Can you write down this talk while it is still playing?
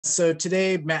So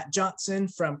today, Matt Johnson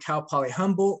from Cal Poly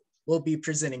Humboldt will be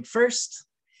presenting first.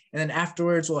 And then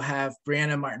afterwards, we'll have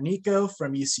Breanna Martinico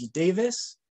from UC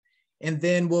Davis. And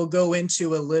then we'll go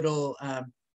into a little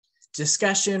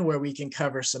discussion where we can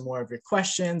cover some more of your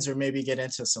questions or maybe get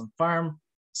into some farm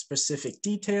specific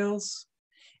details.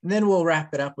 And then we'll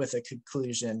wrap it up with a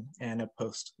conclusion and a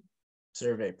post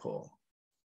survey poll.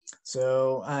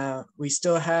 So we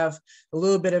still have a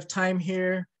little bit of time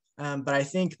here, but I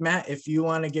think Matt, if you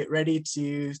want to get ready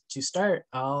to start,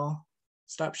 I'll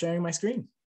stop sharing my screen.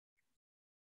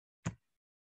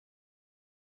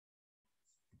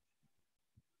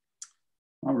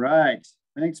 All right,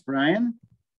 thanks, Brian.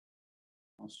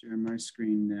 I'll share my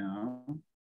screen now.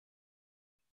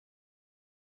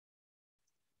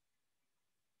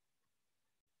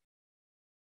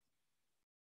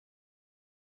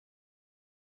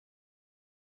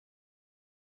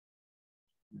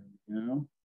 There we go.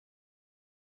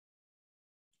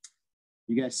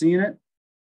 You guys seeing it?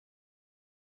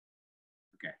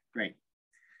 Okay, great.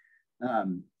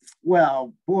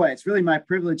 Well, boy, it's really my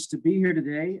privilege to be here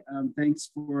today.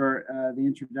 Thanks for the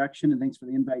introduction and thanks for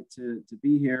the invite to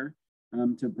be here.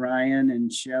 To Brian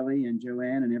and Shelley and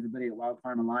Joanne and everybody at Wild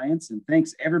Farm Alliance. And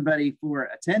thanks everybody for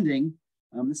attending.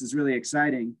 This is really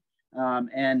exciting.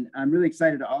 And I'm really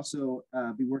excited to also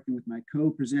be working with my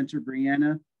co-presenter,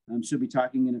 Breanna. She'll be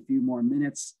talking in a few more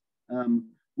minutes.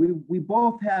 We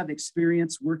both have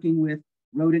experience working with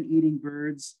rodent-eating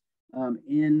birds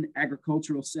in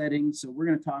agricultural settings. So we're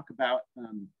going to talk about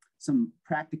some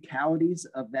practicalities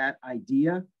of that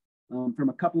idea from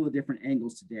a couple of different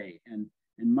angles today. And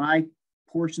my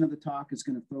portion of the talk is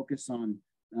going to focus on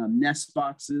nest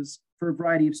boxes for a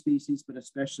variety of species, but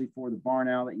especially for the barn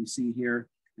owl that you see here.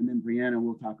 And then Breanna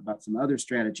will talk about some other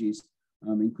strategies,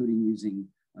 including using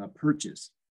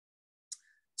perches.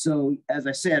 So as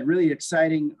I said, really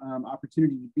exciting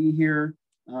opportunity to be here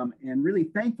and really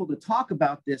thankful to talk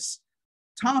about this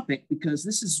topic because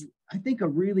this is, I think, a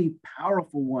really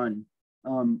powerful one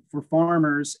for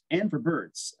farmers and for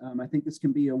birds. I think this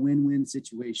can be a win-win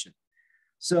situation.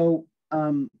 So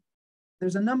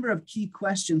there's a number of key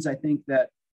questions I think that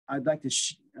I'd like to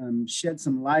shed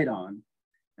some light on.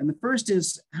 And the first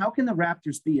is, how can the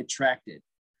raptors be attracted?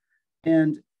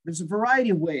 And there's a variety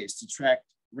of ways to attract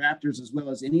raptors as well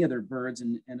as any other birds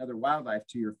and other wildlife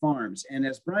to your farms. And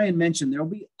as Brian mentioned, there'll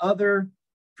be other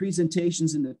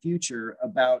presentations in the future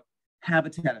about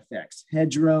habitat effects,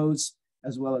 hedgerows,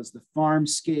 as well as the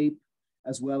farmscape,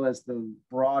 as well as the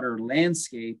broader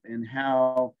landscape and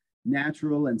how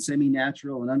natural and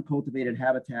semi-natural and uncultivated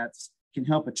habitats can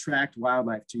help attract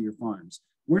wildlife to your farms.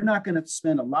 We're not going to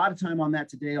spend a lot of time on that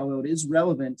today, although it is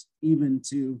relevant even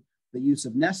to the use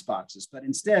of nest boxes. But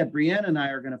instead, Breanna and I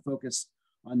are going to focus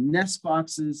on nest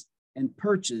boxes and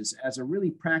perches as a really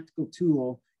practical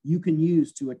tool you can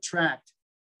use to attract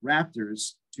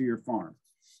raptors to your farm.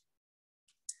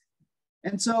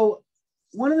 And so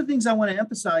one of the things I want to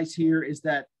emphasize here is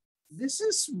that this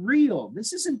is real.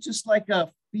 This isn't just like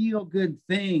a feel-good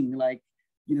thing, like,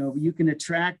 you know, you can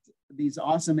attract these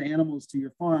awesome animals to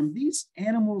your farm. These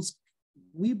animals,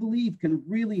 we believe, can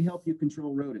really help you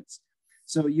control rodents.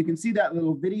 So you can see that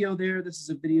little video there. This is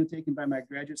a video taken by my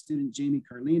graduate student, Jamie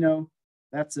Carlino.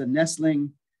 That's a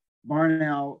nestling barn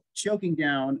owl choking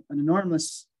down an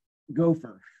enormous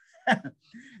gopher.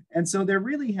 And so there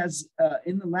really has,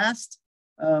 in the last,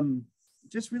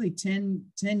 just really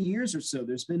 10 years or so,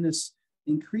 there's been this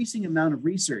increasing amount of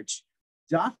research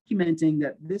documenting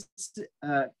that this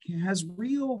has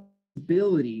real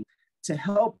ability to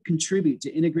help contribute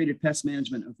to integrated pest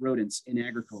management of rodents in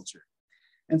agriculture.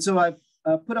 And so I've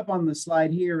put up on the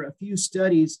slide here a few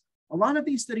studies. A lot of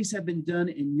these studies have been done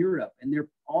in Europe, and they're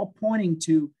all pointing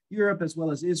to Europe as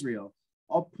well as Israel,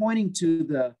 all pointing to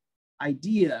the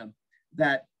idea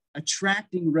that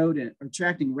attracting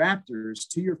raptors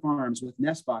to your farms with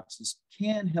nest boxes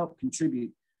can help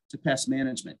contribute to pest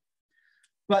management.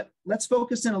 But let's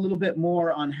focus in a little bit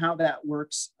more on how that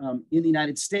works in the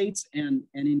United States and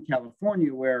in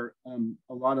California, where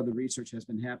a lot of the research has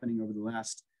been happening over the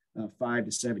last 5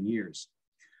 to 7 years.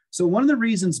 So one of the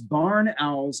reasons barn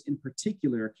owls in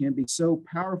particular can be so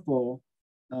powerful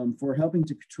for helping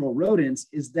to control rodents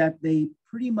is that they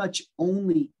pretty much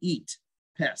only eat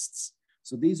pests.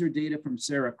 So these are data from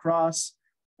Sarah Cross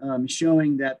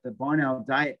showing that the barn owl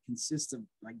diet consists of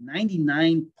like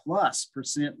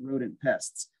 99+% rodent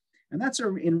pests. And that's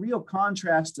in real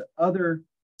contrast to other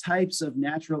types of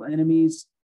natural enemies,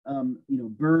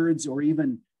 birds or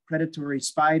even predatory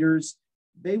spiders.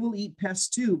 They will eat pests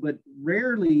too, but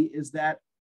rarely is that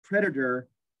predator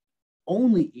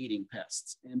only eating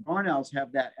pests. And barn owls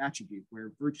have that attribute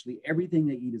where virtually everything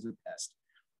they eat is a pest.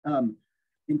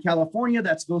 In California,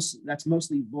 that's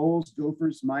mostly voles,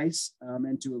 gophers, mice,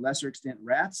 and to a lesser extent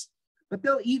rats, but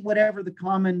they'll eat whatever the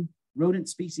common rodent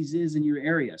species is in your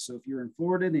area. So if you're in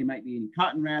Florida, they might be eating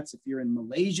cotton rats. If you're in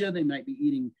Malaysia, they might be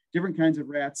eating different kinds of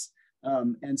rats.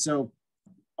 And so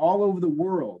all over the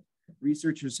world,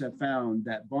 researchers have found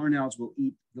that barn owls will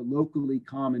eat the locally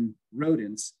common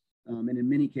rodents, and in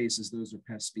many cases, those are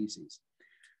pest species.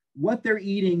 What they're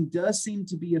eating does seem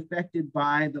to be affected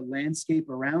by the landscape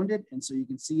around it. And so you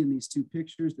can see in these two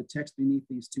pictures, the text beneath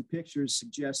these two pictures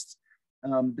suggests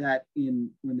that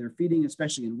when they're feeding,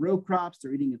 especially in row crops,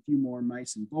 they're eating a few more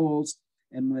mice and voles.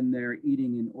 And when they're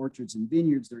eating in orchards and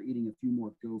vineyards, they're eating a few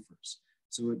more gophers.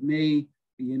 So it may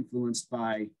be influenced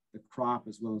by the crop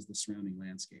as well as the surrounding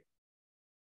landscape.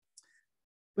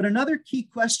 But another key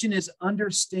question is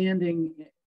understanding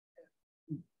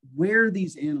where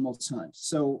these animals hunt.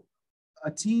 So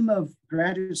a team of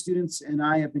graduate students and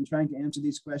I have been trying to answer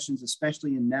these questions,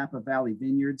 especially in Napa Valley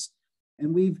vineyards.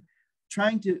 And we're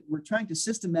trying to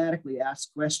systematically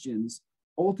ask questions,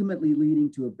 ultimately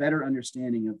leading to a better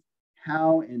understanding of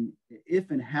how and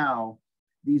if and how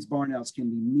these barn owls can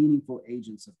be meaningful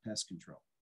agents of pest control.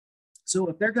 So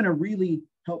if they're going to really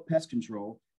help pest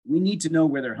control, we need to know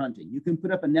where they're hunting. You can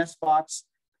put up a nest box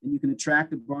and you can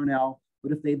attract a barn owl,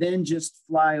 but if they then just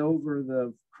fly over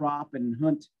the crop and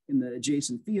hunt in the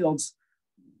adjacent fields,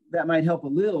 that might help a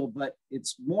little, but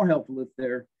it's more helpful if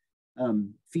they're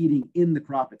feeding in the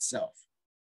crop itself.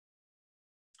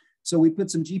 So we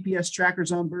put some GPS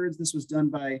trackers on birds. This was done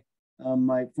by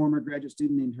my former graduate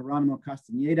student named Geronimo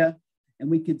Castaneda, and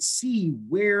we could see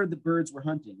where the birds were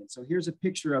hunting. And so here's a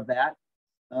picture of that.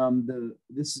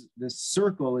 This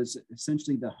circle is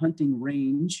essentially the hunting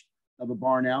range of a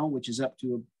barn owl, which is up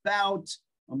to about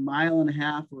 1.5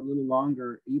 miles or a little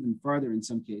longer, even farther in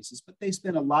some cases, but they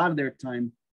spend a lot of their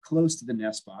time close to the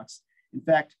nest box. In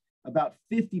fact, about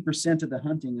 50% of the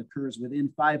hunting occurs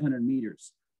within 500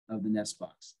 meters of the nest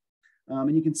box.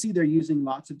 And you can see they're using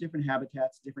lots of different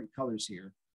habitats, different colors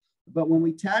here. But when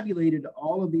we tabulated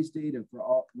all of these data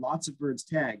for lots of birds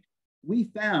tagged, we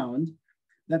found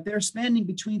that they're spending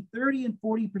between 30 and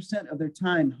 40% of their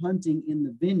time hunting in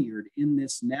the vineyard in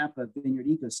this Napa vineyard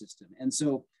ecosystem. And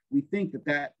so we think that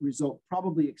that result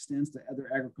probably extends to other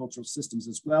agricultural systems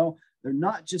as well. They're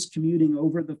not just commuting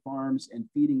over the farms and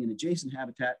feeding in adjacent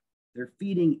habitat, they're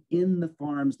feeding in the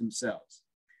farms themselves.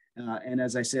 And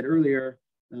as I said earlier,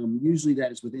 usually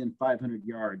that is within 500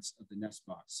 yards of the nest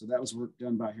box. So that was work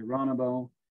done by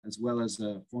Geronimo, as well as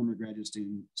a former graduate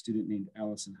student named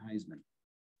Allison Heisman.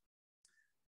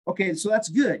 Okay, so that's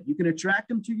good. You can attract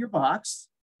them to your box,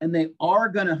 and they are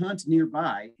going to hunt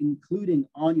nearby, including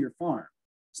on your farm.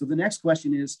 So the next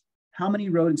question is, how many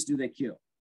rodents do they kill?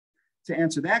 To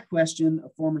answer that question, a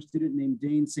former student named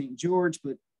Dane St. George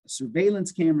put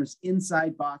surveillance cameras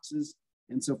inside boxes.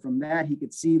 And so from that, he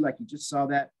could see, like you just saw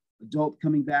that adult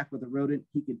coming back with a rodent,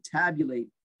 he could tabulate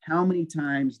how many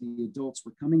times the adults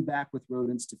were coming back with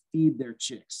rodents to feed their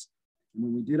chicks. And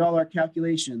when we did all our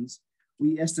calculations,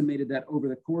 we estimated that over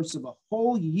the course of a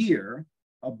whole year,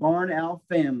 a barn owl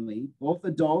family, both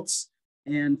adults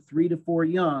and 3 to 4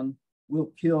 young,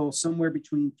 will kill somewhere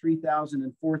between 3,000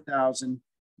 and 4,000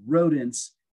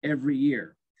 rodents every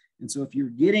year. And so if you're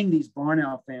getting these barn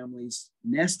owl families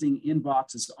nesting in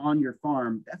boxes on your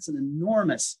farm, that's an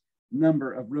enormous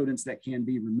number of rodents that can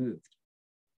be removed.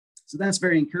 So that's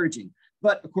very encouraging.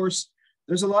 But of course,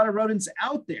 there's a lot of rodents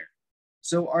out there.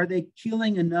 So are they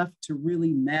killing enough to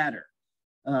really matter?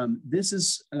 This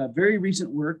is very recent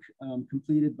work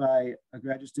completed by a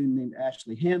graduate student named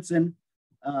Ashley Hansen.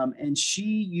 And she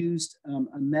used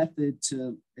a method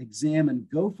to examine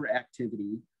gopher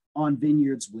activity on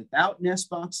vineyards without nest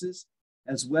boxes,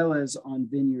 as well as on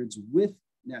vineyards with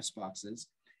nest boxes.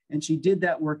 And she did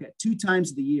that work at 2 times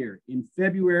of the year. In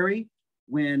February,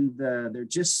 when they're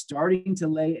just starting to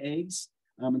lay eggs.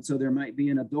 And so there might be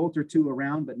an adult or 2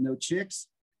 around, but no chicks.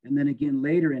 And then again,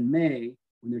 later in May,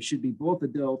 when there should be both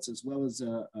adults as well as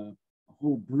a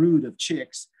whole brood of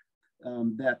chicks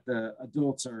that the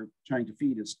adults are trying to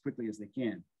feed as quickly as they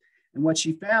can. And what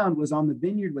she found was on the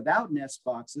vineyard without nest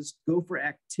boxes, gopher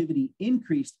activity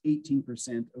increased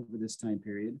 18% over this time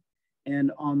period.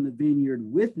 And on the vineyard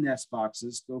with nest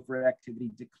boxes, gopher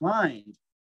activity declined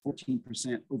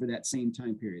 14% over that same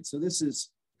time period. So this is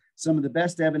some of the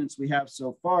best evidence we have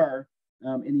so far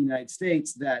in the United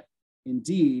States that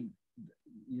indeed,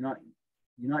 you're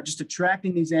not just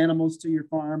attracting these animals to your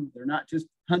farm, they're not just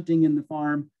hunting in the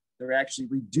farm, they're actually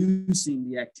reducing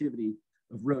the activity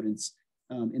of rodents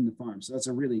in the farm. So that's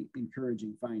a really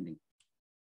encouraging finding.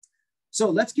 So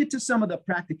let's get to some of the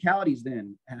practicalities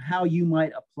then, and how you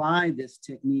might apply this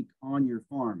technique on your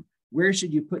farm. Where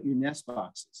should you put your nest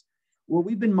boxes? Well,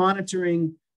 we've been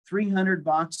monitoring 300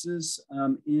 boxes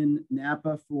in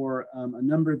Napa for a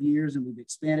number of years, and we've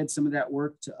expanded some of that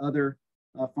work to other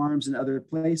farms and other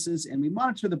places. And we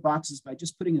monitor the boxes by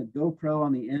just putting a GoPro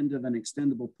on the end of an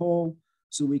extendable pole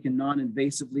so we can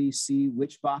non-invasively see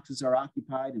which boxes are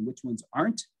occupied and which ones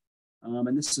aren't.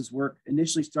 And this is work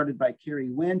initially started by Carrie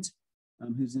Wendt,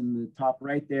 who's in the top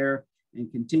right there,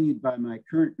 and continued by my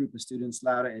current group of students,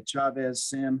 Laura Chavez,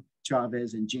 Sam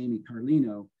Chavez, and Jamie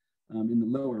Carlino in the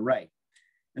lower right.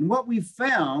 And what we've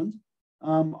found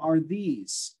are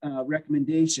these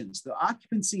recommendations. The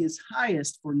occupancy is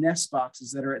highest for nest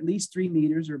boxes that are at least 3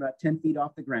 meters or about 10 feet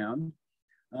off the ground.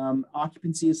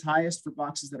 Occupancy is highest for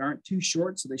boxes that aren't too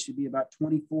short, so they should be about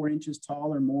 24 inches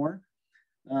tall or more.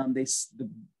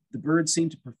 The birds seem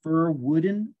to prefer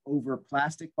wooden over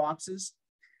plastic boxes.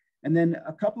 And then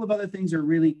a couple of other things are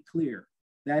really clear.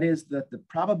 That is that the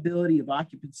probability of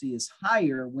occupancy is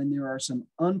higher when there are some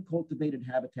uncultivated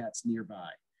habitats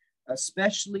nearby,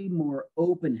 especially more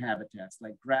open habitats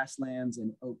like grasslands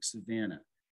and oak savanna.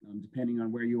 Depending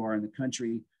on where you are in the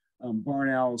country, barn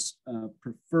owls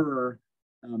prefer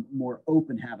more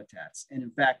open habitats. And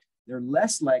in fact, they're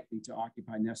less likely to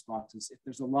occupy nest boxes if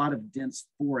there's a lot of dense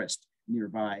forest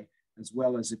nearby, as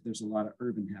well as if there's a lot of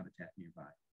urban habitat nearby.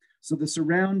 So the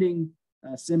surrounding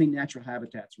semi-natural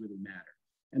habitats really matter.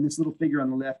 And this little figure on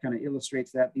the left kind of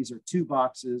illustrates that. These are 2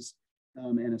 boxes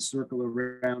and a circle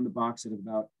around the box at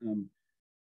about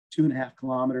 2.5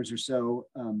 kilometers or so.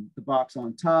 The box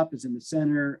on top is in the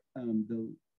center.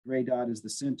 The gray dot is the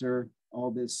center.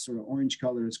 All this sort of orange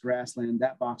color is grassland.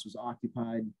 That box was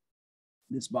occupied.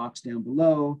 This box down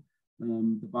below,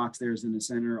 the box there is in the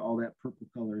center. All that purple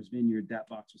color is vineyard. That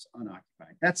box was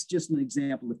unoccupied. That's just an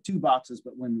example of 2 boxes,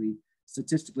 but when we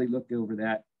statistically look over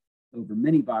that, over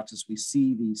many boxes, we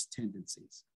see these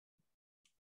tendencies.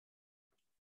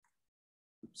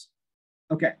 Oops.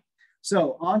 Okay,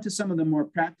 so on to some of the more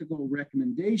practical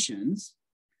recommendations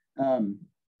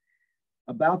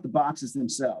about the boxes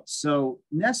themselves. So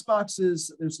nest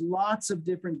boxes, there's lots of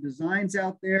different designs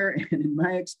out there. And in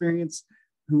my experience,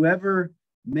 whoever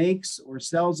makes or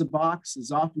sells a box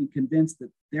is often convinced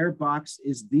that their box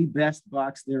is the best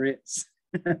box there is.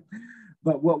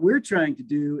 But what we're trying to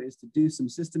do is to do some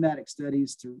systematic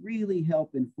studies to really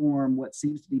help inform what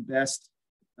seems to be best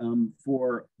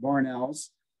for barn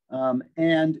owls.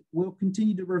 And we'll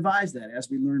continue to revise that as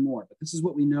we learn more. But this is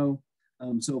what we know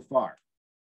so far.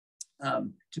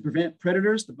 To prevent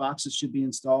predators, the boxes should be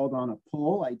installed on a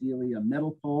pole, ideally a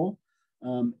metal pole.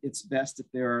 It's best if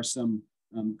there are some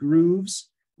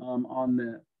grooves on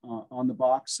the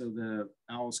box so the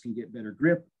owls can get better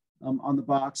grip on the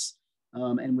box,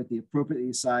 and with the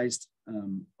appropriately sized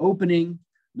opening,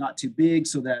 not too big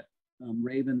so that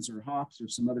ravens or hawks or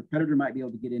some other predator might be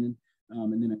able to get in,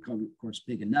 and then of course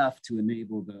big enough to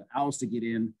enable the owls to get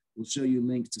in. We'll show you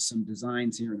links to some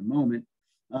designs here in a moment.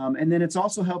 And then it's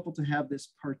also helpful to have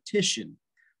this partition.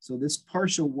 So this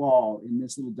partial wall in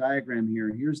this little diagram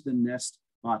here, here's the nest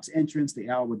box entrance. The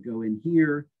owl would go in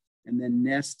here and then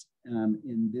nest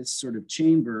in this sort of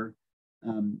chamber.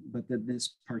 But then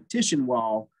this partition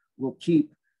wall will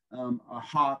keep a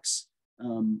hawk's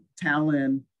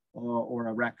talon or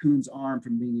a raccoon's arm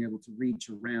from being able to reach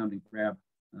around and grab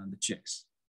the chicks.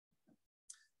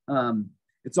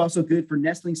 It's also good for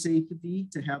nestling safety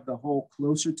to have the hole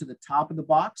closer to the top of the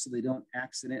box so they don't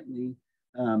accidentally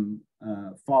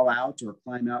fall out or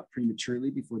climb out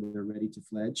prematurely before they're ready to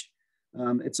fledge.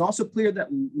 It's also clear that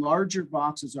larger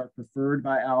boxes are preferred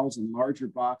by owls, and larger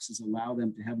boxes allow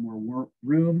them to have more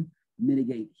room,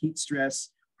 mitigate heat stress,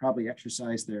 probably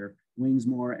exercise their wings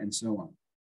more, and so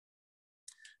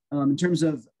on. In terms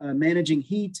of managing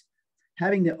heat,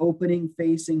 having the opening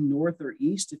facing north or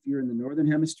east, if you're in the northern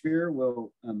hemisphere,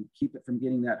 will keep it from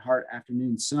getting that hot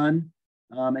afternoon sun.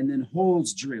 And then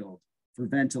holes drilled for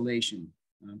ventilation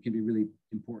can be really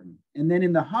important. And then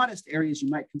in the hottest areas, you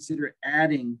might consider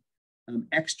adding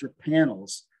extra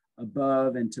panels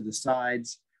above and to the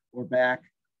sides or back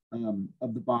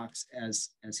of the box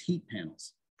as heat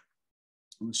panels.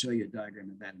 I'll show you a diagram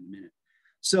of that in a minute.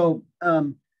 So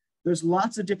there's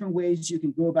lots of different ways you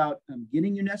can go about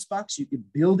getting your nest box. You could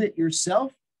build it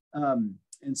yourself. And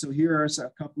so here are a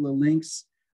couple of links.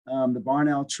 The Barn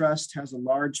Owl Trust has a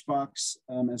large box,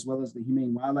 as well as the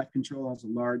Humane Wildlife Control has a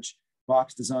large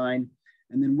box design.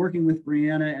 And then working with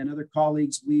Breanna and other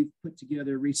colleagues, we've put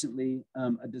together recently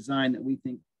a design that we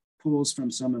think pulls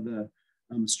from some of the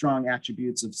strong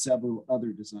attributes of several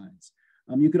other designs.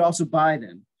 You could also buy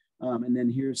them. And then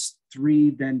here's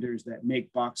 3 vendors that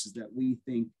make boxes that we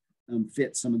think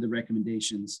fit some of the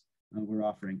recommendations we're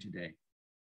offering today.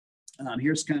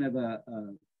 Here's kind of a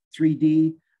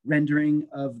 3D rendering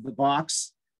of the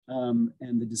box and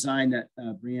the design that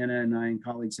Breanna and I and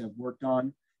colleagues have worked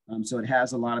on. So it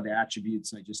has a lot of the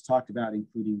attributes I just talked about,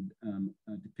 including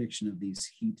a depiction of these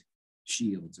heat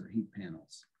shields or heat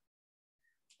panels.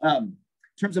 In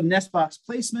terms of nest box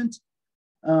placement,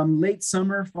 late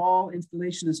summer, fall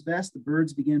installation is best. The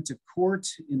birds begin to court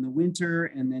in the winter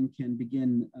and then can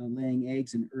begin laying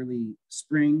eggs in early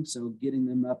spring. So getting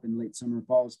them up in late summer,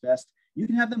 fall is best. You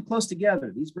can have them close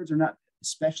together. These birds are not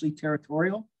especially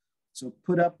territorial. So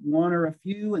put up 1 or a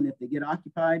few, and if they get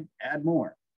occupied, add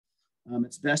more.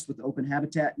 It's best with open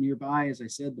habitat nearby. As I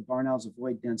said, the barn owls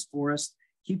avoid dense forest.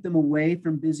 Keep them away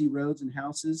from busy roads and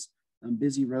houses.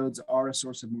 Busy roads are a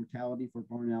source of mortality for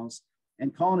barn owls.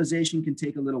 And colonization can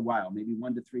take a little while, maybe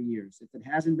 1 to 3 years. If it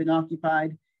hasn't been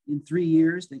occupied in 3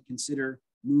 years, then consider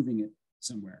moving it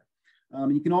somewhere.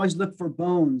 And you can always look for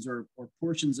bones or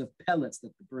portions of pellets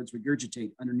that the birds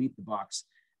regurgitate underneath the box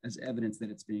as evidence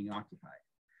that it's being occupied.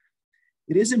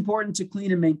 It is important to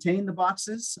clean and maintain the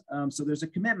boxes. So there's a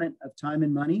commitment of time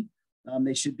and money.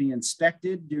 They should be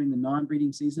inspected during the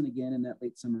non-breeding season, again, in that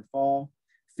late summer, fall,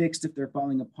 fixed if they're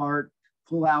falling apart,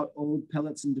 pull out old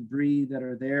pellets and debris that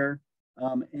are there,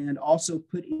 and also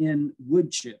put in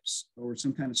wood chips or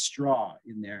some kind of straw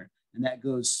in there. And that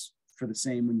goes for the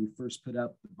same when you first put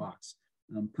up the box.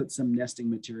 Put some nesting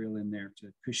material in there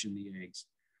to cushion the eggs.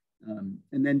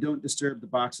 And then don't disturb the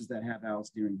boxes that have owls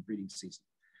during breeding season.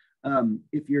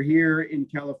 If you're here in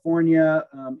California,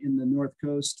 in the North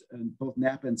Coast, both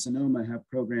Napa and Sonoma have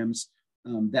programs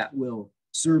that will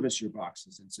service your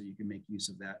boxes. And so you can make use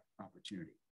of that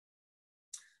opportunity.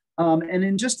 And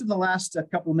in just in the last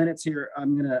couple of minutes here,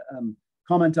 I'm going to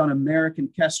comment on American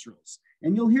kestrels.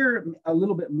 And you'll hear a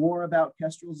little bit more about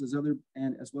kestrels as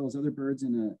well as other birds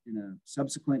in a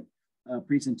subsequent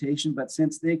presentation. But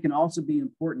since they can also be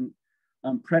important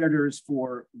predators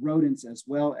for rodents as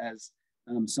well as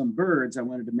some birds, I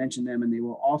wanted to mention them, and they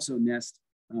will also nest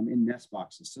in nest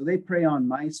boxes. So they prey on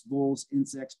mice, voles,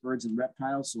 insects, birds, and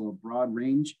reptiles, so a broad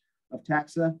range of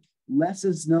taxa. Less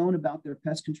is known about their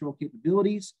pest control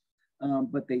capabilities,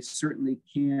 but they certainly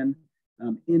can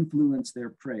influence their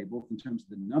prey, both in terms of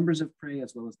the numbers of prey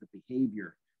as well as the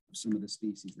behavior of some of the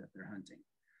species that they're hunting.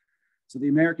 So the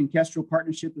American Kestrel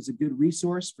Partnership is a good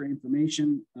resource for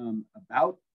information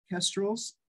about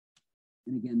kestrels.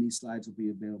 And again, these slides will be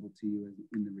available to you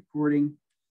in the recording.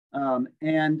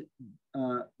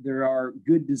 There are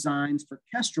good designs for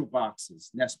kestrel boxes,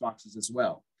 nest boxes as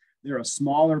well. They're a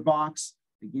smaller box.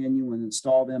 Again, you want to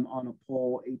install them on a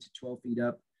pole 8 to 12 feet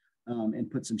up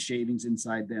and put some shavings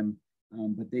inside them.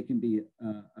 But they can be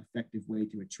an effective way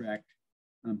to attract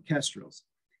kestrels.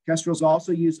 Kestrels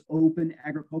also use open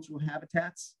agricultural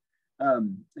habitats,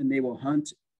 and they will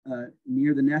hunt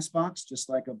near the nest box, just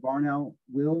like a barn owl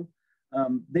will.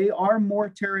 They are more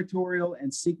territorial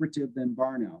and secretive than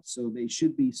barn owls, so they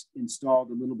should be installed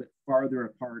a little bit farther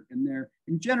apart, and they're,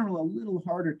 in general, a little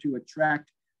harder to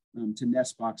attract to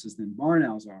nest boxes than barn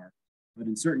owls are, but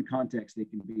in certain contexts, they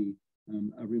can be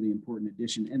a really important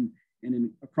addition.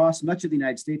 And across much of the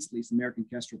United States, at least, American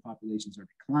kestrel populations are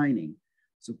declining.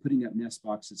 So putting up nest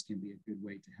boxes can be a good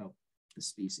way to help the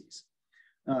species.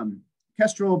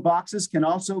 Kestrel boxes can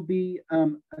also be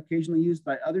occasionally used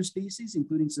by other species,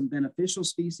 including some beneficial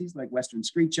species like western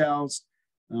screech owls,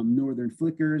 northern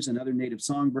flickers, and other native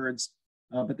songbirds.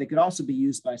 But they could also be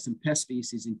used by some pest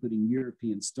species, including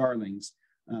European starlings.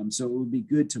 So it would be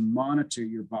good to monitor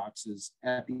your boxes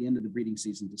at the end of the breeding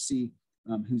season to see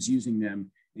who's using them,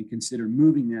 and consider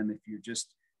moving them if you're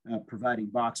just providing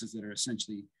boxes that are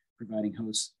essentially providing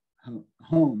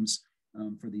homes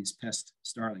for these pest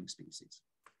starling species.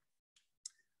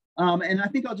 And I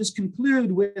think I'll just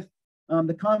conclude with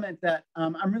the comment that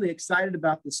I'm really excited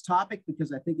about this topic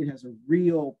because I think it has a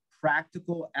real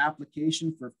practical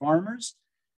application for farmers.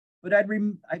 But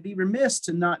I'd be remiss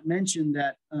to not mention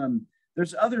that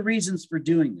there's other reasons for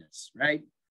doing this, right?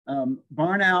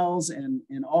 Barn owls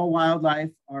and all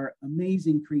wildlife are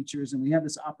amazing creatures, and we have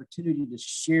this opportunity to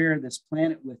share this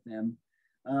planet with them.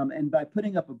 And by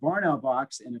putting up a barn owl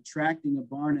box and attracting a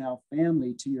barn owl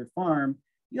family to your farm,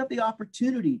 you have the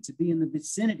opportunity to be in the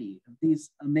vicinity of these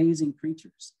amazing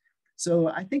creatures. So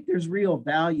I think there's real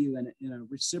value in a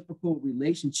reciprocal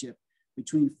relationship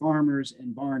between farmers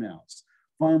and barn owls.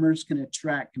 Farmers can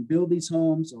build these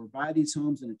homes or buy these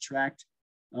homes and attract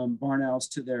barn owls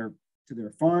to their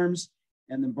farms,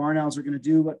 and then barn owls are going to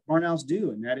do what barn owls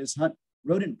do, and that is hunt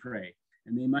rodent prey,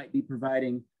 and they might be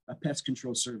providing a pest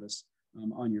control service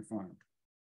on your farm.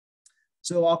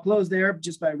 So I'll close there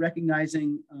just by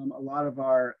recognizing a lot of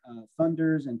our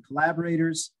funders and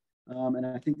collaborators. And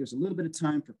I think there's a little bit of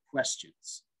time for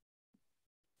questions.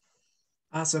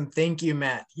 Awesome. Thank you,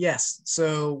 Matt. Yes,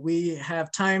 so we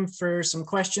have time for some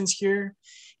questions here.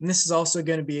 And this is also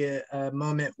going to be a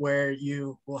moment where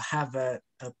you will have a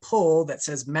poll that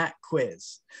says Matt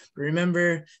quiz. But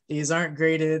remember, these aren't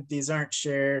graded, these aren't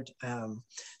shared.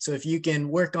 So if you can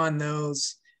work on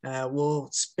those, we'll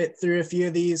spit through a few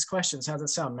of these questions. How's that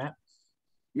sound, Matt?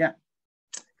 Yeah.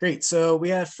 Great. So we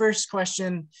have first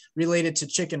question related to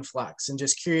chicken flocks, and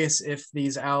just curious if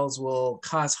these owls will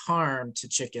cause harm to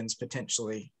chickens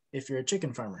potentially if you're a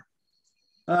chicken farmer.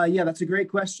 Yeah, that's a great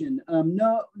question.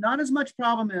 No, not as much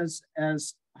problem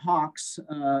as hawks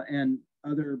and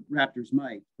other raptors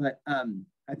might, but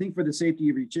I think for the safety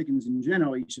of your chickens in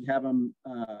general, you should have them,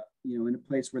 in a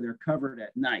place where they're covered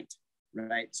at night,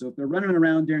 right? So if they're running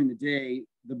around during the day,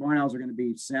 the barn owls are going to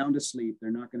be sound asleep. They're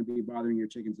not going to be bothering your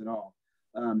chickens at all.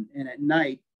 And at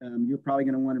night, you're probably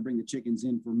going to want to bring the chickens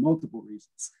in for multiple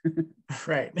reasons.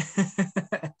 Right.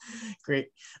 Great.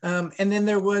 And then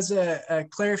there was a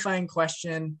clarifying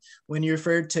question when you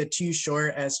referred to too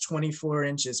short as 24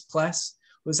 inches plus.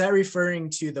 Was that referring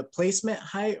to the placement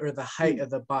height or the height of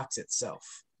the box itself?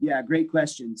 Yeah, great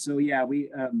question. So yeah,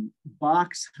 we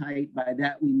box height, by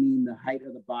that we mean the height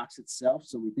of the box itself.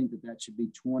 So we think that that should be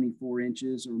 24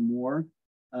 inches or more.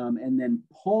 And then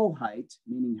pole height,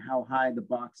 meaning how high the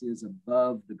box is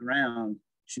above the ground,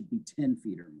 should be 10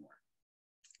 feet or more.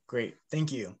 Great,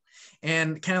 thank you.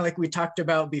 And kind of like we talked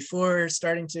about before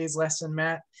starting today's lesson,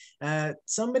 Matt,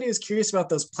 somebody was curious about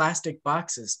those plastic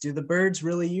boxes. Do the birds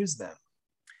really use them?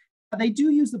 They do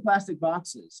use the plastic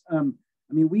boxes.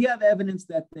 We have evidence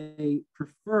that they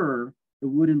prefer the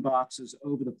wooden boxes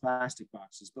over the plastic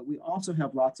boxes, but we also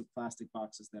have lots of plastic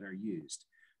boxes that are used.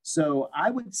 So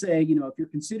I would say, if you're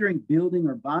considering building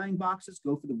or buying boxes,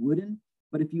 go for the wooden.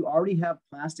 But if you already have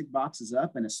plastic boxes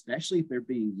up, and especially if they're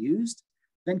being used,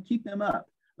 then keep them up.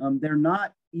 They're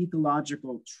not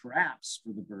ecological traps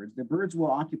for the birds. The birds will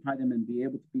occupy them and be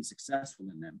able to be successful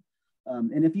in them.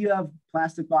 And if you have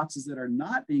plastic boxes that are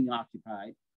not being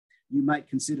occupied, you might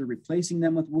consider replacing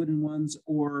them with wooden ones,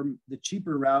 or the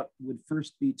cheaper route would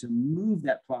first be to move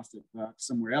that plastic box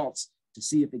somewhere else to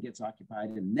see if it gets occupied.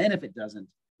 And then if it doesn't,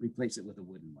 replace it with a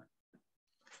wooden one.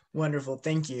 Wonderful,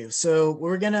 thank you. So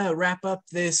we're gonna wrap up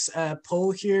this poll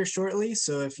here shortly.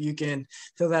 So if you can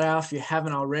fill that out if you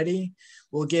haven't already,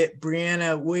 we'll get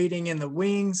Breanna waiting in the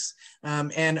wings.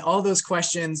 And all those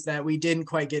questions that we didn't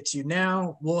quite get to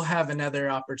now, we'll have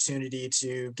another opportunity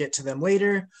to get to them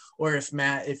later. Or if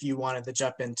Matt, if you wanted to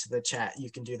jump into the chat, you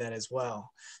can do that as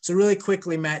well. So really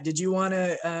quickly, Matt, did you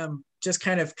wanna just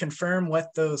kind of confirm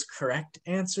what those correct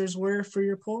answers were for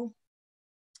your poll?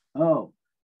 Oh,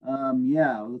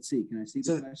 yeah, let's see. Can I see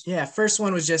the question? Yeah, first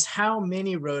one was just how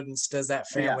many rodents does that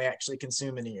family actually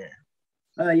consume in a year?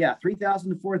 Yeah,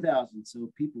 3,000 to 4,000.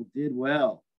 So people did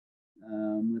well.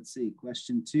 Let's see.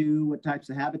 Question 2, what types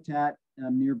of habitat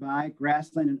nearby?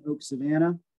 Grassland and oak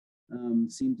savanna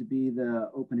seem to be the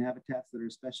open habitats that are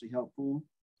especially helpful.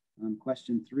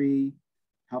 Question 3,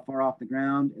 how far off the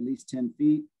ground? At least 10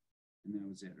 feet. And that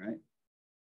was it, right?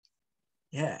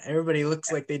 Yeah, everybody looks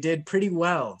like they did pretty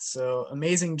well. So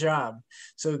amazing job.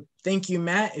 So thank you,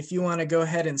 Matt. If you want to go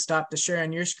ahead and stop the share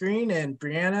on your screen, and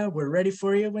Breanna, we're ready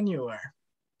for you when you are.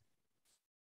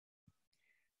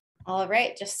 All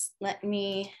right, just let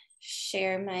me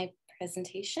share my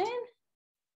presentation.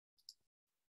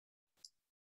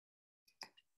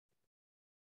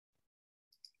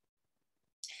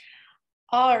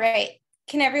 All right,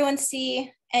 can everyone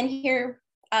see and hear,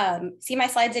 see my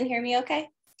slides and hear me okay?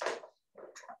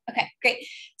 Okay, great.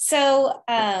 So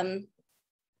I'm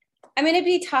going to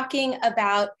be talking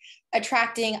about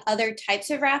attracting other types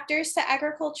of raptors to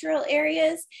agricultural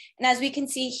areas. And as we can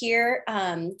see here,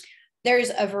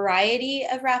 there's a variety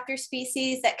of raptor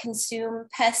species that consume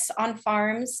pests on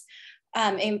farms,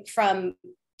 from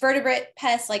vertebrate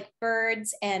pests like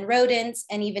birds and rodents,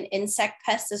 and even insect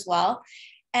pests as well.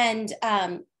 And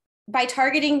by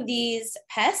targeting these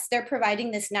pests, they're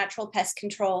providing this natural pest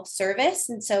control service.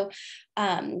 And so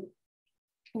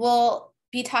we'll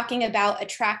be talking about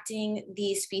attracting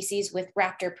these species with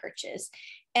raptor perches.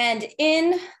 And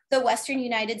in the Western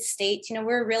United States,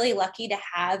 we're really lucky to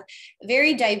have a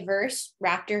very diverse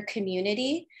raptor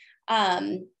community.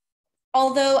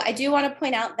 Although I do want to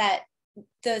point out that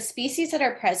the species that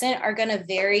are present are going to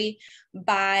vary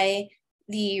by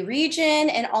the region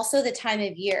and also the time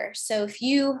of year. So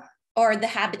or the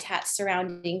habitat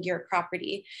surrounding your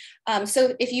property.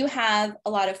 So if you have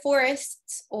a lot of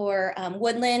forests or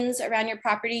woodlands around your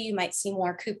property, you might see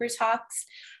more Cooper's hawks.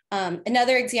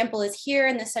 Another example is here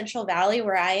in the Central Valley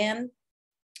where I am.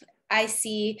 I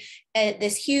see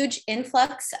this huge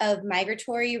influx of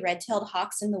migratory red-tailed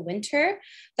hawks in the winter,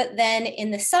 but then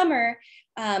in the summer,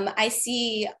 I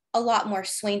see a lot more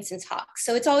Swainson's hawks.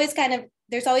 So it's always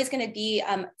there's always going to be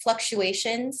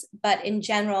fluctuations, but in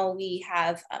general, we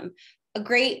have a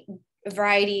great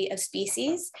variety of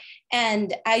species.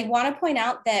 And I want to point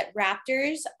out that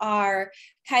raptors are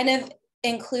kind of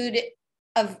include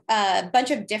a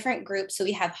bunch of different groups. So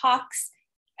we have hawks,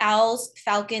 owls,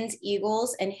 falcons,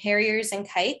 eagles, and harriers and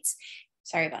kites.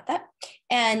 Sorry about that.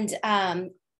 And,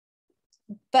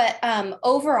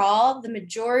 overall, the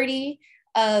majority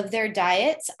of their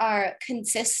diets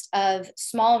consist of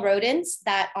small rodents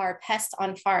that are pests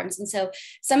on farms. And so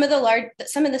some of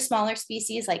the smaller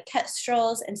species like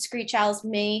kestrels and screech owls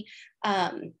may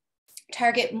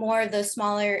target more of those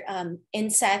smaller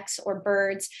insects or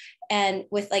birds, and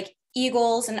with like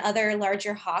eagles and other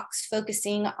larger hawks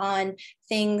focusing on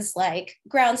things like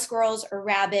ground squirrels or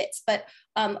rabbits. But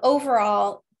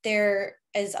overall, there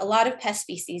is a lot of pest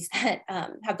species that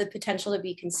have the potential to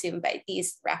be consumed by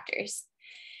these raptors.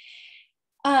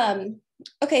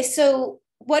 Okay, so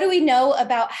what do we know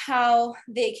about how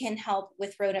they can help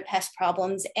with rodent pest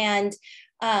problems? And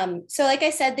so like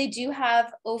I said, they do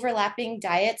have overlapping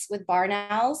diets with barn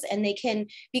owls, and they can,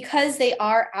 because they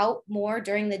are out more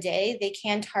during the day, they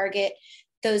can target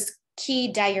those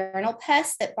key diurnal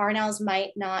pests that barn owls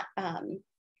might not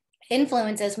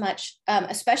influence as much,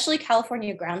 especially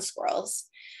California ground squirrels.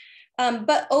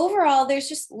 But overall, there's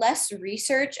just less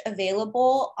research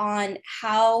available on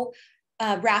how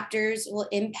raptors will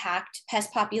impact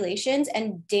pest populations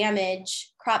and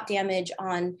crop damage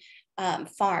on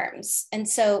farms. And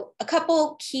so a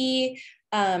couple key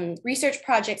research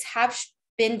projects have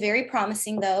been very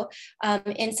promising though.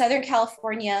 In Southern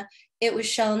California, it was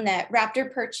shown that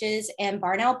raptor perches and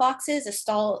barn owl boxes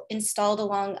installed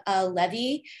along a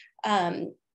levee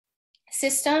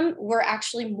system were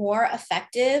actually more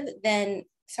effective than,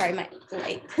 sorry, my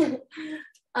light.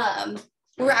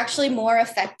 Were actually more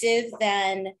effective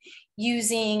than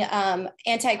using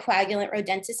anticoagulant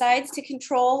rodenticides to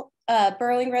control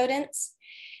burrowing rodents.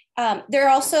 They're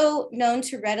also known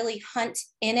to readily hunt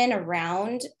in and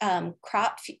around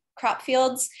crop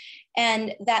fields,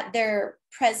 and that their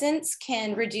presence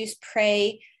can reduce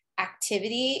prey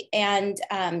activity and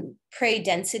prey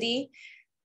density.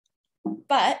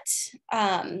 But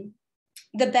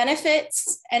the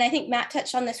benefits, and I think Matt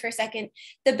touched on this for a second,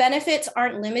 the benefits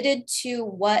aren't limited to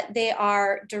what they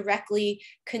are directly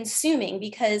consuming,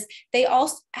 because they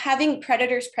also, having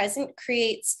predators present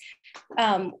creates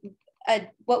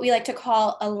what we like to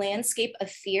call a landscape of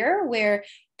fear, where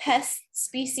pest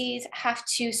species have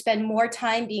to spend more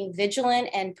time being vigilant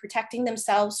and protecting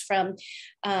themselves from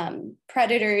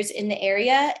predators in the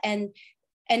area. And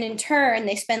in turn,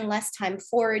 they spend less time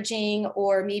foraging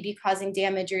or maybe causing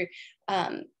damage, or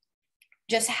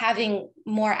just having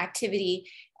more activity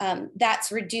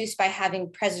that's reduced by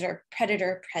having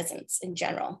predator presence in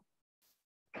general.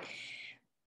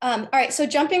 All right, so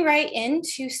jumping right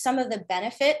into some of the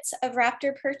benefits of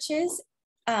raptor perches,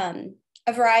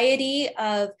 a variety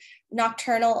of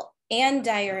nocturnal and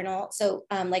diurnal, so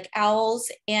like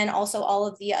owls and also all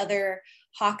of the other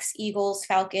hawks, eagles,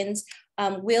 falcons,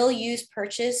 will use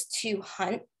perches to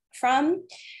hunt from.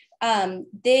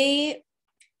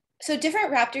 So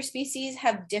different raptor species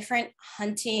have different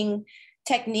hunting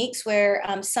techniques, where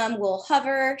some will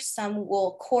hover, some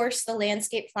will course the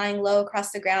landscape flying low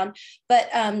across the ground,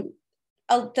 but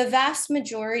the vast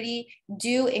majority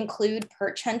do include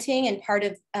perch hunting and part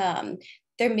of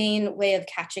their main way of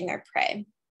catching their prey.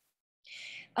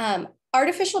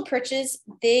 Artificial perches,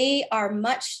 they are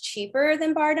much cheaper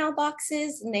than barn owl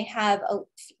boxes, and they have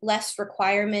less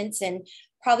requirements and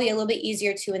probably a little bit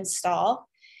easier to install.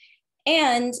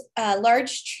 And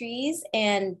large trees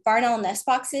and barn owl nest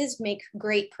boxes make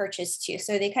great perches too,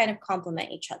 so they kind of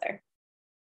complement each other.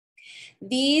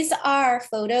 These are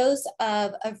photos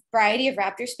of a variety of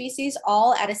raptor species,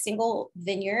 all at a single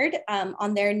vineyard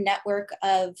on their network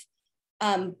of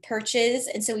perches.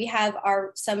 And so we have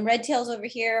some red tails over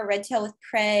here, a red tail with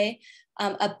prey,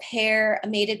 a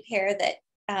mated pair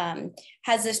that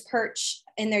has this perch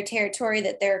in their territory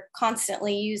that they're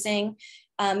constantly using.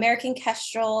 American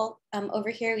kestrel. Over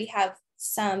here we have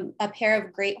a pair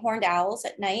of great horned owls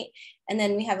at night, and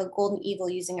then we have a golden eagle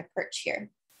using a perch here.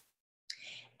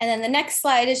 And then the next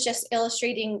slide is just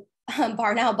illustrating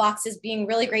barn owl boxes being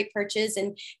really great perches.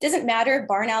 And it doesn't matter if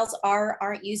barn owls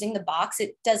aren't using the box,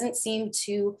 it doesn't seem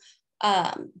to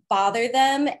bother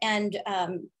them. And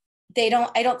I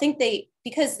don't think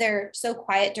because they're so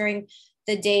quiet during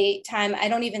the daytime. I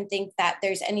don't even think that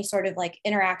there's any sort of like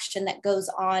interaction that goes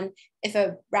on if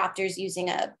a raptor is using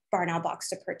a barn owl box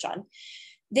to perch on.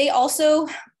 They also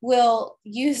will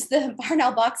use the barn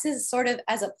owl boxes sort of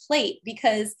as a plate,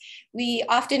 because we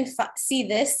often see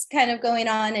this kind of going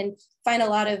on and find a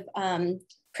lot of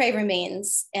prey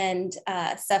remains and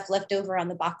stuff left over on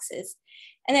the boxes.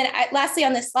 And then lastly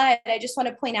on this slide, I just want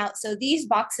to point out, so these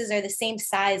boxes are the same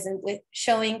size and with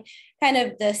showing kind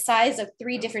of the size of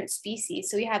 3 different species.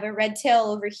 So we have a red tail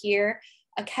over here,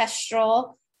 a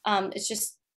kestrel, it's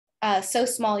just so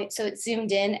small, so it's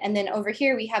zoomed in. And then over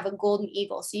here, we have a golden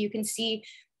eagle. So you can see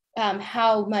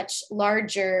how much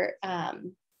larger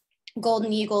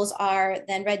golden eagles are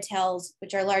than red tails,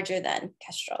 which are larger than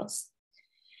kestrels.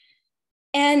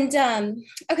 And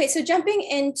okay, so jumping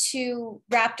into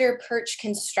raptor perch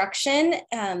construction,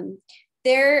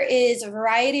 there is a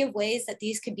variety of ways that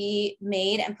these could be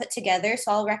made and put together.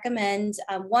 So I'll recommend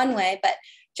one way, but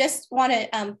just want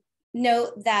to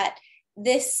note that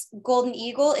this golden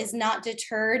eagle is not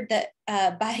deterred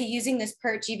by using this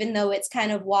perch, even though it's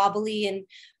kind of wobbly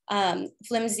and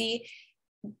flimsy.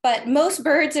 But most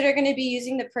birds that are going to be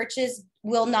using the perches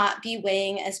will not be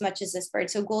weighing as much as this bird.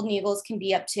 So golden eagles can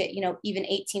be up to, you know, even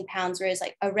 18 pounds, whereas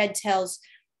like a red tail's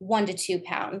 1 to 2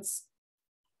 pounds.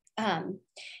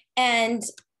 And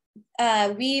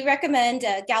we recommend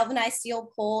a galvanized steel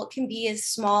pole. It can be as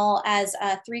small as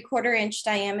a 3/4 inch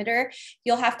diameter.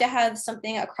 You'll have to have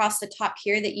something across the top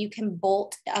here that you can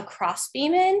bolt a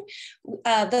crossbeam in.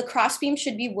 The crossbeam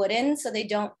should be wooden so they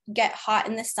don't get hot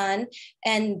in the sun.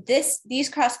 And these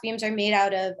crossbeams are made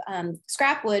out of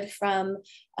scrap wood from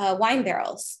wine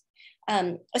barrels.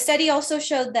 A study also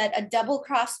showed that a double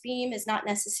crossbeam is not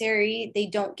necessary. They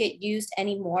don't get used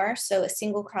anymore. So a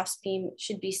single crossbeam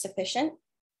should be sufficient.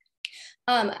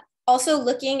 Also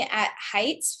looking at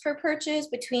heights for perches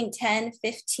between 10,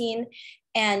 15,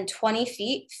 and 20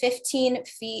 feet. 15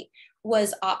 feet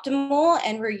was optimal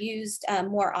and were used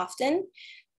more often.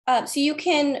 So you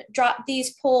can drop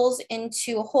these poles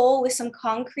into a hole with some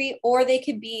concrete, or they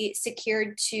could be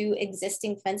secured to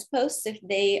existing fence posts if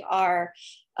they are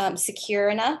secure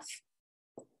enough.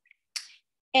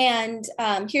 And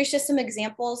here's just some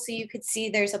examples. So you could see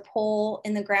there's a pole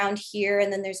in the ground here,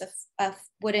 and then there's a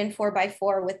wooden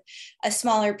 4x4 with a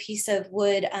smaller piece of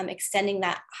wood extending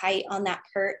that height on that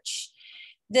perch.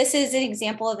 This is an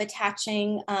example of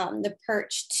attaching the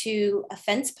perch to a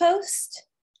fence post.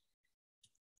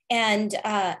 And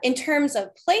in terms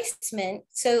of placement,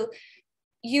 so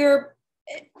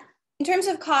in terms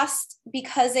of cost,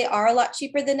 because they are a lot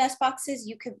cheaper than nest boxes,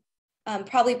 you could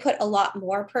probably put a lot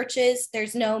more perches.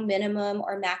 There's no minimum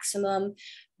or maximum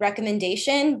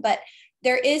recommendation, but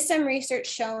there is some research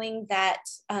showing that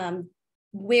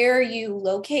where you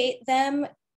locate them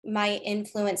might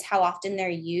influence how often they're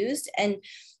used. And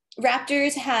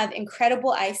raptors have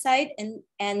incredible eyesight,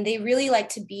 and they really like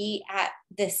to be at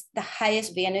the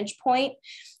highest vantage point.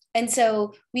 And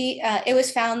so it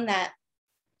was found that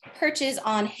perches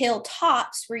on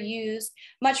hilltops were used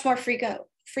much more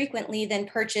frequently than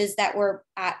perches that were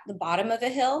at the bottom of a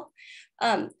hill.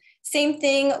 Same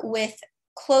thing with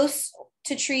close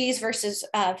to trees versus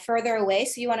further away.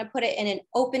 So you want to put it in an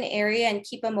open area and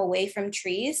keep them away from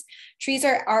trees. Trees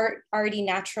are already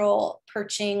natural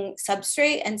perching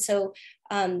substrate. And so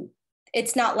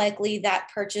it's not likely that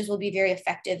perches will be very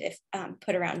effective if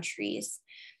put around trees.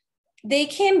 They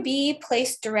can be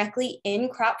placed directly in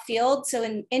crop fields. So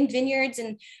in vineyards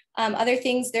and other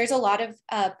things, there's a lot of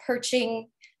perching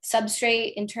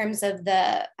substrate in terms of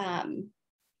the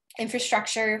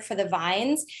infrastructure for the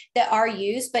vines that are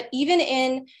used. But even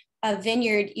in a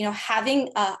vineyard, you know, having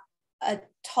a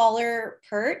taller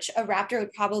perch, a raptor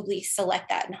would probably select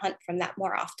that and hunt from that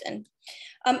more often.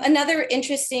 Another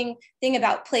interesting thing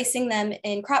about placing them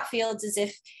in crop fields is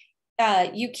if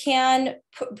you can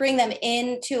bring them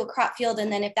into a crop field,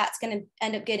 and then if that's going to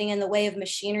end up getting in the way of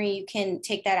machinery, you can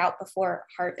take that out before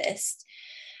harvest.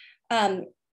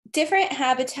 Different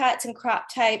habitats and crop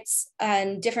types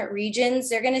and different regions,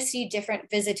 they're going to see different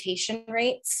visitation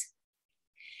rates.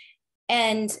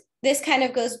 And this kind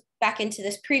of goes back into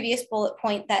this previous bullet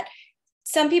point that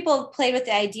some people have played with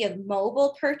the idea of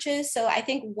mobile perches. So I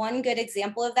think one good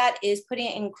example of that is putting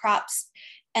it in crops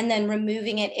and then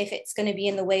removing it if it's going to be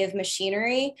in the way of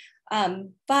machinery.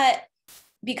 But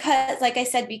because, like I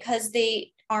said, because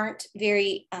they aren't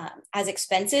very as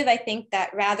expensive, I think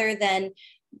that rather than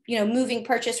moving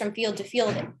perches from field to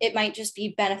field, it might just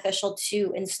be beneficial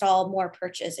to install more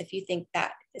perches if you think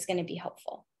that is going to be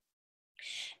helpful.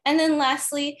 And then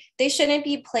lastly, they shouldn't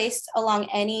be placed along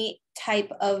any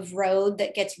type of road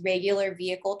that gets regular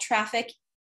vehicle traffic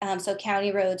so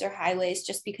county roads or highways,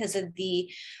 just because of the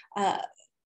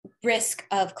risk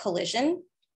of collision.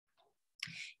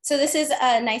 So this is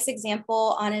a nice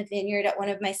example on a vineyard at one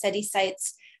of my study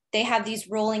sites. They have these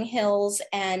rolling hills,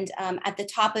 and at the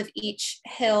top of each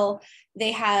hill,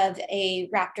 they have a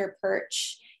raptor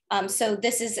perch. So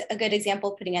this is a good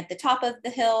example, putting at the top of the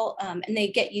hill, and they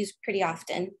get used pretty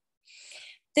often.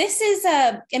 This is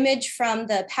an image from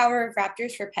the Power of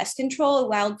Raptors for Pest Control, a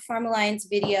Wild Farm Alliance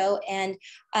video, and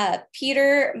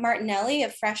Peter Martinelli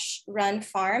of Fresh Run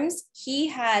Farms, he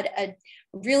had a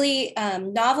really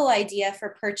novel idea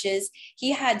for perches.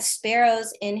 He had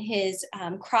sparrows in his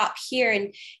crop here,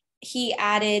 and he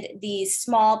added these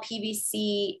small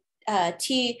PVC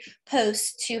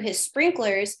T-posts to his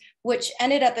sprinklers, which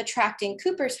ended up attracting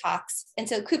Cooper's hawks. And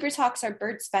so Cooper's hawks are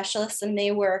bird specialists, and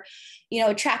they were,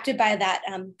 attracted by that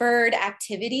bird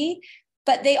activity,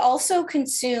 but they also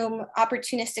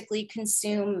opportunistically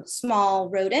consume small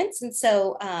rodents. And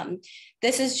so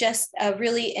this is just a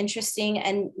really interesting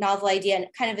and novel idea, and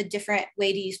kind of a different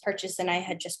way to use perches than I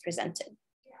had just presented.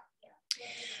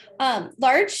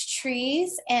 Large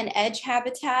trees and edge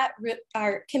habitat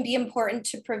can be important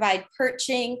to provide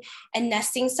perching and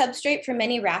nesting substrate for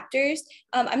many raptors.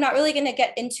 I'm not really going to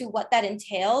get into what that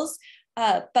entails,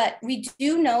 but we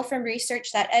do know from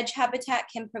research that edge habitat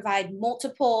can provide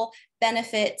multiple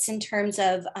benefits in terms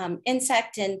of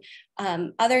insect and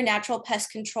other natural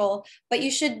pest control, but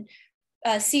you should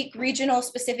seek regional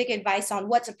specific advice on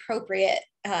what's appropriate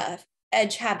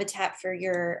edge habitat for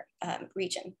your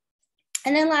region.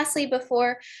 And then lastly,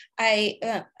 before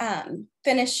I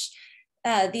finish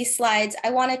these slides,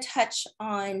 I want to touch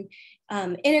on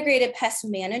integrated pest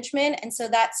management. And so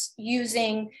that's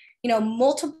using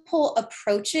multiple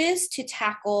approaches to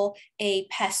tackle a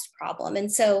pest problem.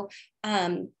 And so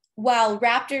while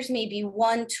raptors may be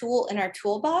one tool in our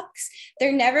toolbox,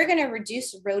 they're never going to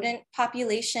reduce rodent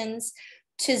populations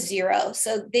to zero.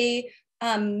 So they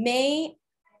may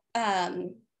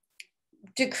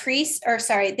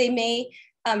they may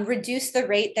reduce the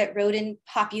rate that rodent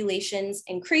populations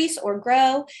increase or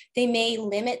grow. They may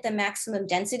limit the maximum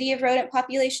density of rodent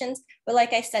populations, but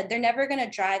like I said, they're never going to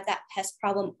drive that pest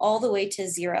problem all the way to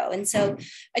zero. And so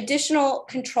additional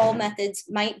control methods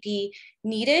might be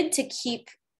needed to keep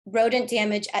rodent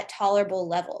damage at tolerable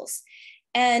levels.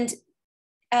 And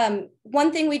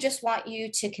one thing we just want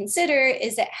you to consider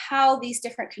is that how these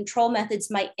different control methods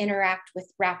might interact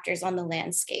with raptors on the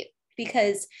landscape,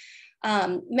 because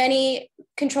many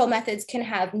control methods can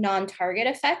have non-target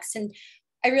effects. And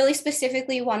I really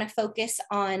specifically want to focus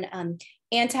on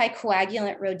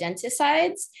anticoagulant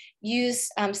rodenticides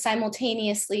used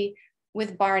simultaneously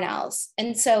with barn owls.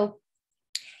 And so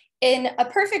in a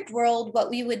perfect world, what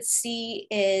we would see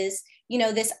is,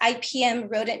 this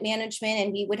IPM rodent management,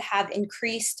 and we would have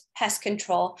increased pest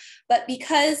control. But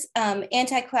because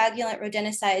anticoagulant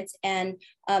rodenticides and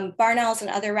barn owls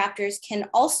and other raptors can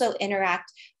also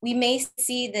interact, we may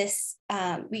see this,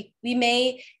 we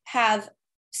may have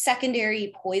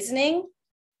secondary poisoning.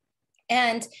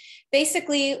 And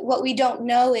basically what we don't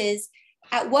know is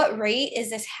at what rate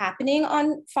is this happening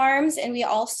on farms. And we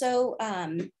also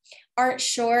aren't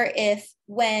sure if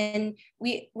when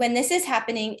this is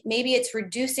happening, maybe it's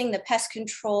reducing the pest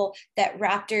control that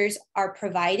raptors are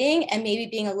providing and maybe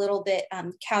being a little bit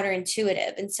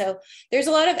counterintuitive. And so there's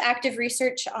a lot of active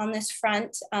research on this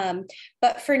front.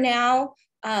 But for now,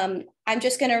 I'm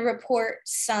just going to report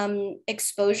some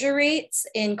exposure rates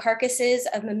in carcasses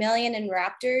of mammalian and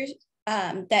raptors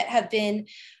that have been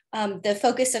the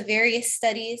focus of various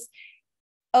studies.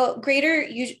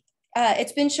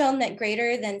 It's been shown that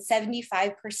greater than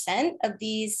 75% of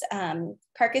these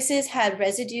carcasses had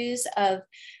residues of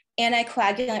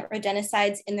anticoagulant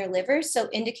rodenticides in their livers, so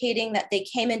indicating that they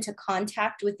came into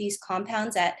contact with these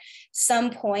compounds at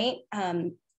some point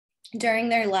during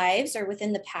their lives or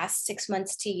within the past 6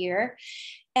 months to year.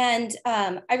 And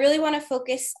I really want to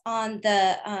focus on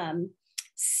the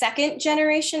second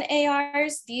generation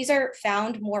ARs. These are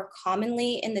found more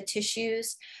commonly in the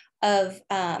tissues of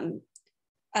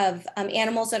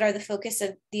animals that are the focus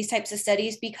of these types of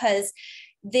studies, because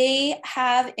they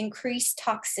have increased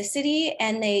toxicity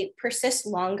and they persist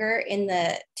longer in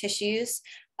the tissues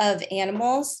of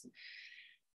animals.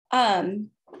 And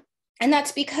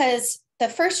that's because the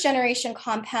first generation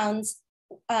compounds,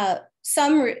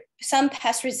 some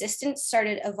pest resistance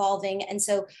started evolving. And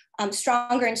so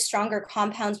stronger and stronger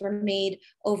compounds were made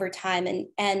over time.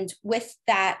 And with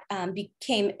that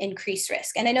became increased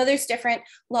risk. And I know there's different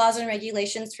laws and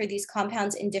regulations for these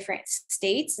compounds in different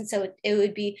states. And so it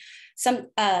would be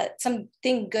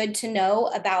something good to know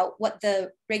about what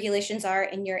the regulations are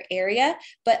in your area,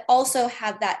 but also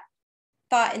have that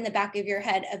thought in the back of your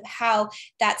head of how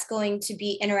that's going to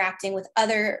be interacting with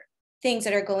other things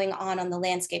that are going on the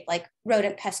landscape, like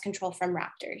rodent pest control from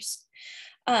raptors.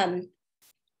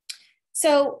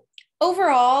 So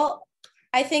overall,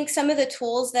 I think some of the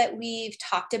tools that we've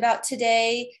talked about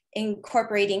today,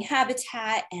 incorporating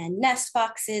habitat and nest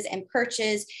boxes and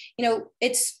perches,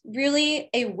 it's really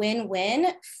a win-win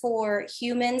for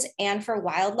humans and for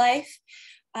wildlife.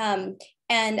 And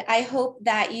I hope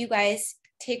that you guys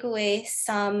take away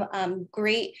some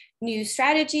great new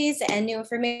strategies and new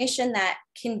information that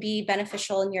can be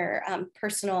beneficial in your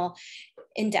personal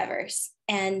endeavors.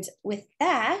 And with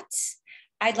that,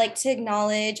 I'd like to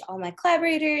acknowledge all my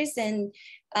collaborators and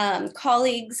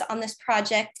colleagues on this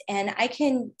project, and I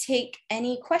can take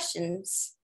any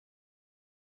questions.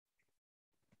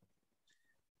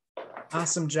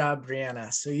 Awesome job,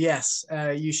 Breanna. So yes,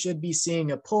 you should be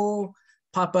seeing a poll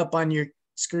pop up on your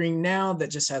screen now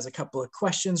that just has a couple of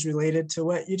questions related to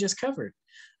what you just covered.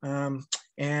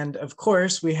 And of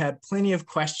course, we had plenty of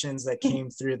questions that came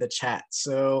through the chat.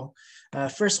 So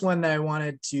first one that I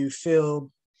wanted to fill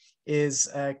is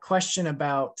a question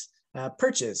about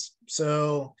perches.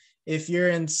 So if you're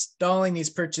installing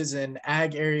these perches in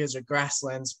ag areas or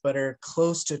grasslands, but are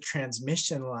close to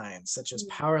transmission lines, such as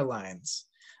power lines,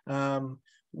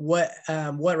 what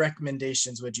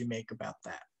recommendations would you make about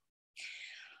that?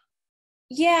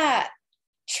 Yeah,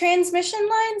 transmission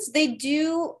lines, they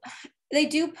do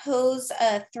pose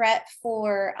a threat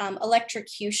for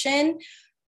electrocution.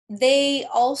 The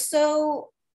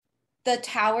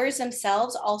towers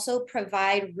themselves also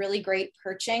provide really great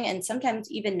perching and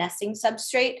sometimes even nesting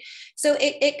substrate. So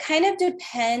it kind of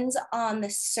depends on the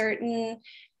certain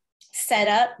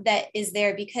setup that is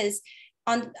there, because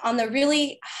on the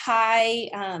really high,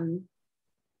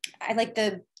 I like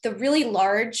the really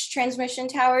large transmission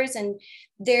towers, and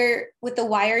they're with the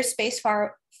wires spaced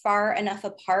far enough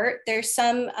apart, there's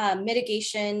some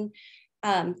mitigation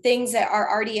things that are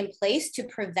already in place to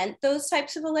prevent those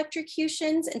types of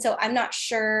electrocutions. And so I'm not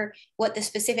sure what the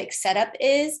specific setup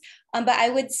is, but I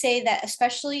would say that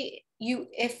especially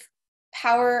if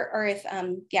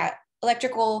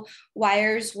electrical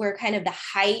wires were kind of the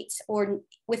height or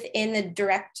within the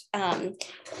direct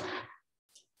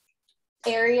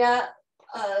area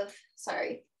of,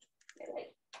 sorry,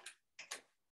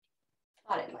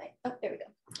 oh, there we go.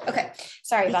 Okay,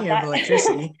 sorry about that.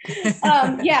 Electricity.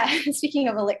 Yeah, speaking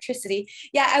of electricity,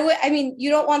 yeah, I mean, you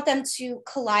don't want them to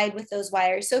collide with those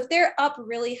wires. So if they're up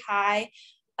really high,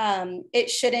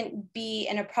 it shouldn't be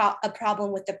a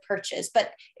problem with the perches.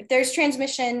 But if there's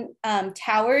transmission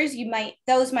towers,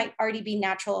 those might already be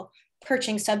natural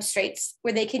perching substrates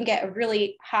where they can get a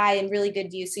really high and really good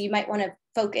view. So you might want to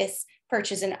focus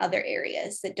perches in other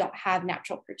areas that don't have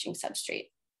natural perching substrate.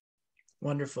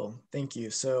 Wonderful, thank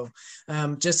you. So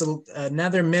just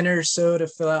another minute or so to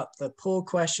fill out the poll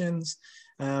questions.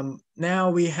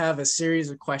 Now we have a series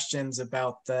of questions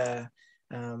about the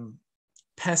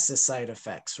pesticide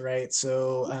effects, right?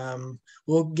 So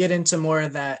we'll get into more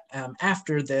of that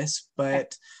after this,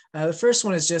 but the first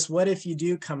one is just, what if you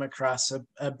do come across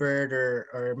a bird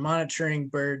or monitoring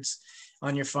birds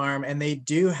on your farm and they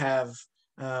do have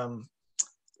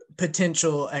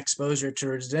potential exposure to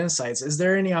rodenticides? Is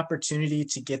there any opportunity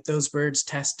to get those birds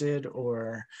tested,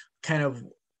 or kind of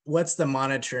what's the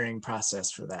monitoring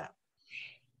process for that?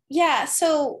 Yeah,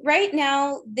 so right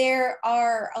now there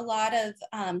are a lot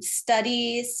of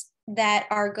studies that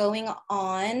are going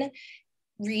on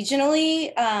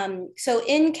regionally. So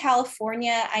in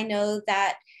California, I know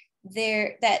that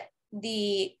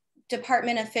the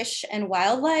Department of Fish and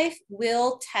Wildlife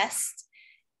will test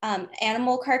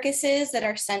animal carcasses that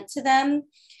are sent to them.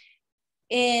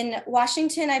 In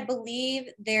Washington, I believe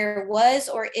there was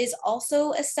or is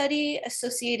also a study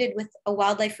associated with a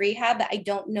wildlife rehab, but I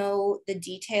don't know the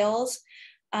details.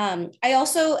 I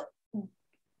also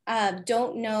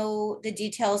don't know the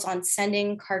details on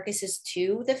sending carcasses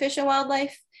to the Fish and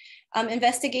Wildlife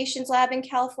Investigations Lab in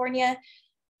California,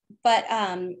 but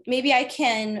maybe I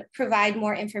can provide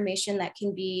more information that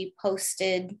can be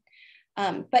posted.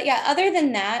 But yeah, other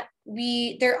than that,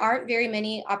 there aren't very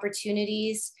many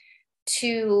opportunities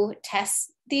to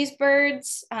test these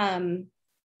birds.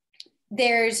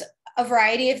 There's a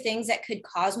variety of things that could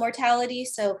cause mortality.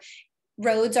 So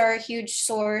roads are a huge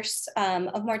source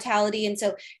of mortality. And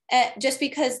so just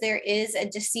because there is a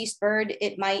deceased bird,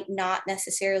 it might not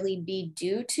necessarily be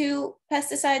due to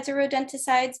pesticides or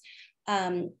rodenticides.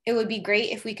 It would be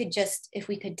great if we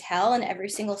could tell in every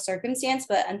single circumstance,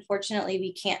 but unfortunately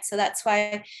we can't. So that's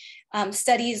why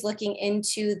studies looking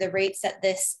into the rates that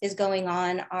this is going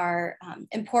on are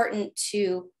important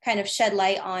to kind of shed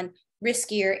light on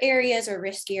riskier areas or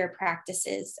riskier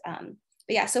practices.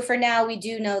 But yeah, so for now, we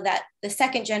do know that the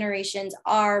second generations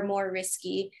are more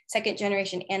risky, second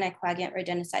generation anticoagulant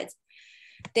rodenticides.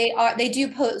 They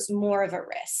do pose more of a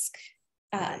risk.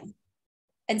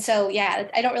 And so, yeah,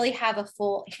 I don't really have a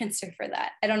full answer for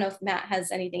that. I don't know if Matt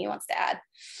has anything he wants to add.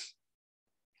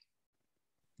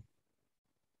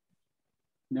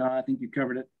 No, I think you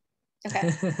covered it.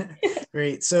 Okay.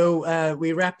 Great. So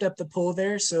we wrapped up the poll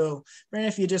there. So Breanna,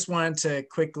 if you just wanted to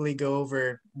quickly go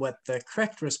over what the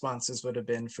correct responses would have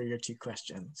been for your two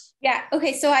questions. Yeah.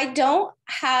 Okay. So I don't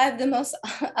have the most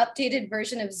updated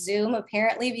version of Zoom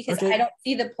apparently because I don't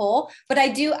see the poll, but I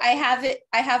do. I have it.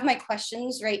 I have my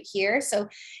questions right here. So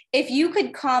if you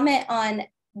could comment on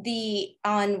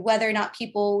whether or not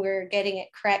people were getting it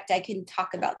correct, I can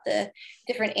talk about the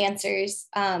different answers.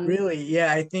 Really?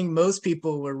 Yeah, I think most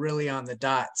people were really on the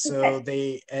dot. So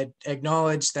they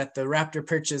acknowledged that the raptor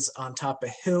perches on top of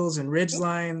hills and ridge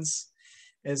lines,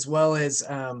 as well as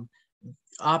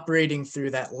operating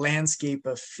through that landscape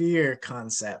of fear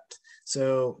concept.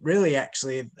 So really,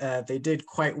 actually, they did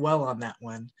quite well on that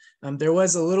one. There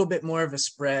was a little bit more of a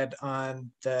spread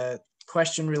on the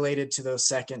question related to those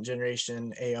second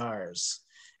generation ARs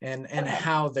and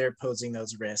how they're posing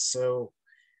those risks. So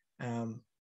can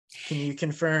you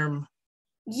confirm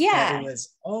that it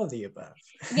was all of the above?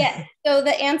 Yes. So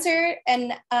the answer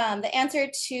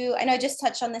to, I know I just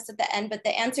touched on this at the end, but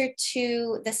the answer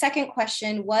to the second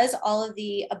question was all of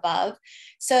the above.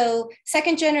 So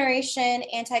second generation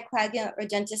anticoagulant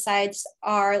rodenticides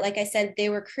are, like I said, they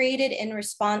were created in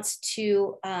response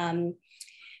to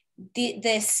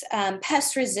this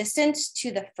pest resistance to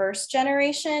the first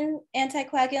generation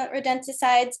anticoagulant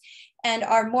rodenticides and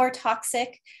are more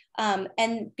toxic.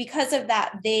 And because of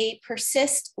that, they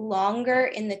persist longer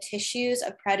in the tissues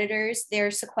of predators.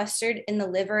 They're sequestered in the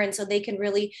liver, and so they can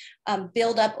really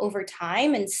build up over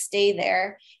time and stay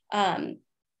there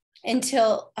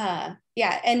until,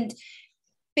 and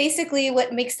basically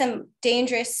what makes them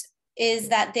dangerous is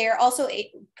that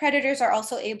predators are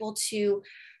also able to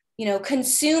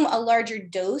consume a larger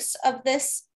dose of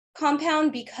this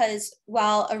compound, because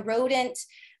while a rodent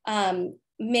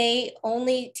may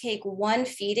only take one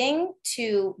feeding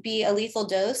to be a lethal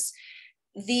dose,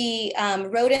 the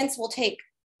rodents will take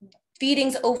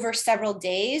feedings over several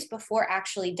days before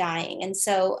actually dying. And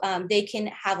so they can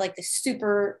have like the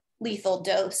super lethal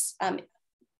dose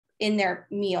in their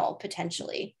meal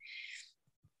potentially.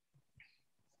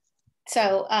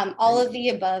 So all of the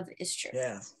above is true.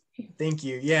 Yeah. Thank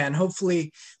you. Yeah, and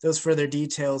hopefully those further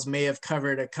details may have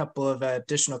covered a couple of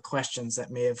additional questions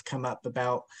that may have come up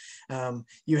about,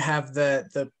 you have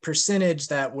the percentage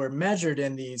that were measured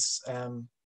in these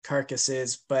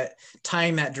carcasses, but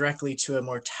tying that directly to a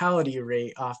mortality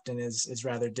rate often is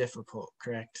rather difficult,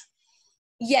 correct?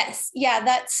 Yes, yeah,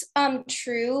 that's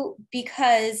true,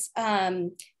 because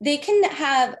they can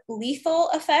have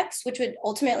lethal effects, which would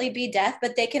ultimately be death,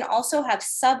 but they can also have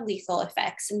sublethal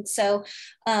effects. And so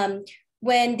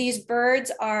when these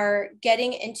birds are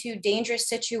getting into dangerous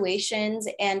situations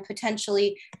and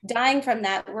potentially dying from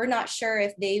that, we're not sure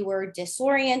if they were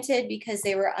disoriented because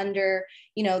they were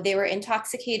they were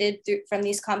intoxicated from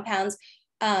these compounds.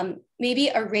 Maybe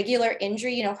a regular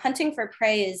injury, hunting for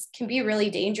prey can be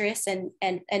really dangerous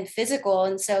and physical.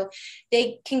 And so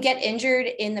they can get injured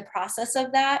in the process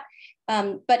of that.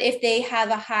 But if they have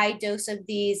a high dose of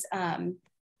these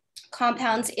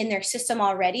compounds in their system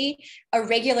already, a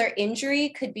regular injury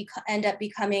could end up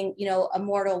becoming, a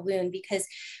mortal wound, because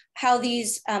how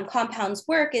these compounds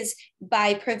work is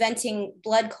by preventing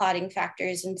blood clotting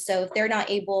factors. And so if they're not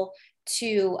able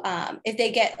to, if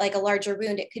they get like a larger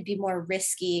wound, it could be more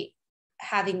risky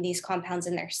having these compounds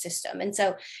in their system. And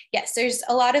so, yes, there's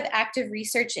a lot of active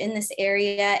research in this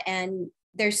area, and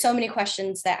there's so many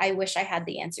questions that I wish I had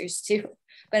the answers to,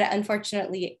 but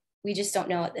unfortunately, we just don't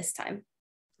know at this time.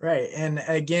 Right. And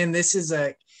again,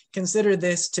 consider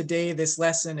this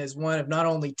lesson is one of not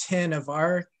only 10 of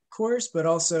our course, but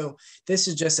also this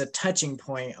is just a touching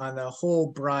point on the whole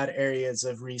broad areas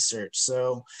of research.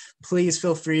 So please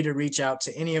feel free to reach out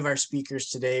to any of our speakers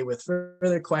today with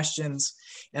further questions.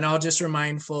 And I'll just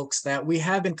remind folks that we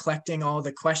have been collecting all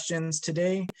the questions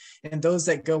today, and those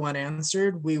that go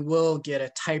unanswered, we will get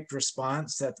a typed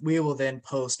response that we will then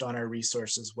post on our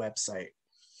resources website.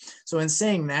 So in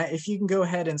saying that, if you can go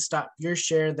ahead and stop your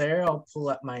share there, I'll pull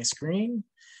up my screen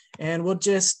and we'll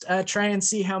just try and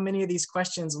see how many of these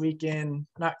questions we can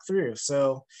knock through.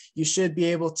 So you should be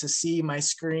able to see my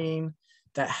screen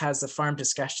that has the farm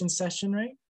discussion session,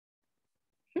 right?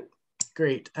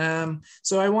 Great.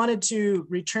 So I wanted to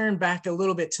return back a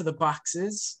little bit to the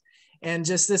boxes and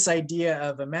just this idea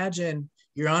of imagine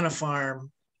you're on a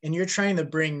farm and you're trying to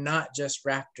bring not just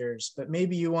raptors, but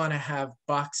maybe you want to have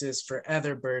boxes for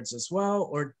other birds as well,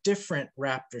 or different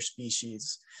raptor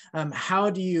species. How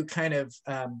do you kind of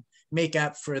make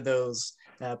up for those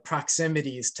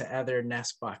proximities to other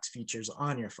nest box features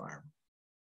on your farm?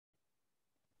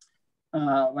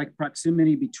 Like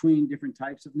proximity between different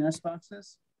types of nest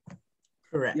boxes?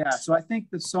 Correct. Yeah, so I think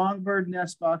the songbird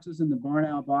nest boxes and the barn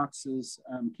owl boxes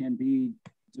can be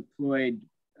deployed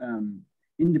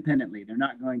independently. They're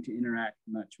not going to interact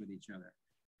much with each other.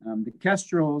 The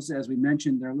kestrels, as we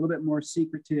mentioned, they're a little bit more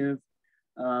secretive.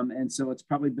 And so it's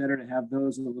probably better to have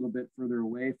those a little bit further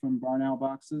away from barn owl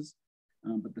boxes.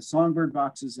 But the songbird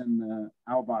boxes and the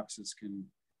owl boxes can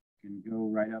go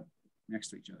right up next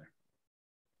to each other.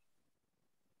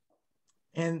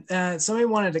 And somebody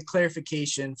wanted a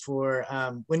clarification for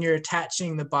when you're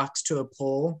attaching the box to a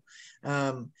pole,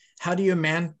 how do you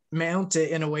mount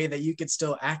it in a way that you could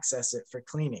still access it for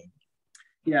cleaning?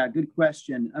 Yeah, good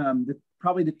question.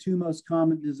 Probably the two most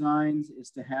common designs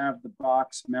is to have the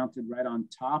box mounted right on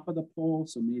top of the pole.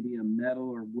 So maybe a metal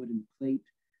or wooden plate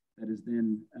that is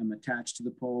then attached to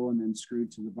the pole and then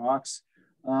screwed to the box.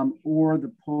 Or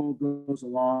the pole goes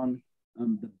along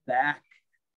the back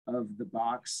of the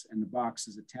box and the box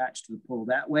is attached to the pole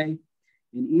that way.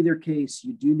 In either case,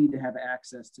 you do need to have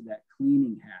access to that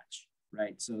cleaning hatch,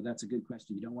 right? So that's a good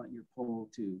question. You don't want your pole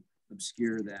to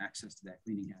obscure the access to that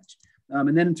cleaning hatch.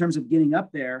 And then in terms of getting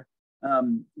up there,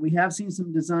 we have seen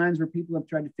some designs where people have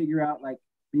tried to figure out like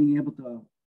being able to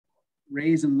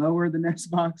raise and lower the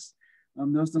nest box.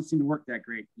 Those don't seem to work that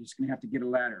great. You're just gonna have to get a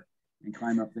ladder and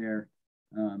climb up there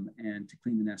and to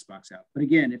clean the nest box out. But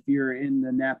again, if you're in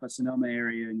the Napa Sonoma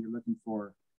area and you're looking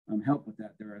for help with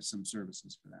that, there are some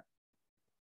services for that.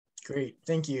 Great,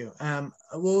 thank you.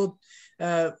 We'll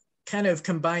kind of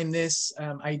combine this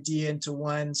idea into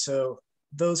one. So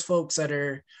those folks that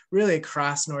are really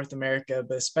across North America,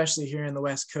 but especially here in the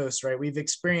West Coast, right? We've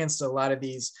experienced a lot of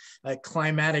these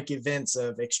climatic events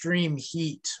of extreme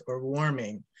heat or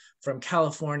warming from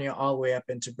California all the way up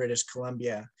into British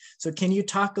Columbia. So can you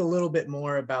talk a little bit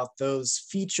more about those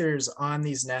features on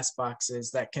these nest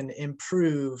boxes that can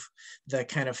improve the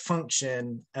kind of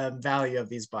function value of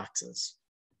these boxes?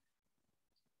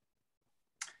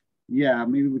 Yeah,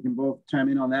 maybe we can both chime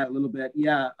in on that a little bit.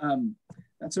 Yeah,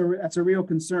 that's a real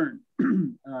concern.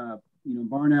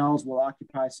 Barn owls will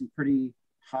occupy some pretty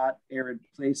hot, arid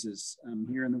places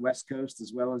here in the West Coast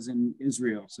as well as in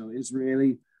Israel. So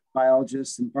Israeli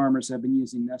biologists and farmers have been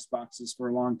using nest boxes for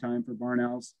a long time for barn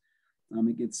owls.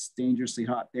 It gets dangerously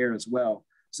hot there as well.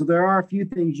 So there are a few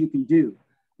things you can do.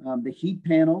 The heat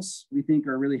panels we think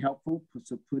are really helpful.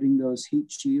 So putting those heat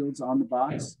shields on the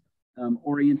box,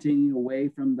 orienting away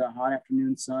from the hot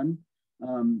afternoon sun,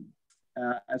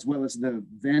 as well as the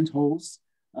vent holes.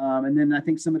 And then I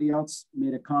think somebody else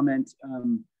made a comment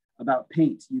about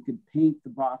paint. You could paint the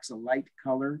box a light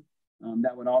color.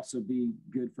 That would also be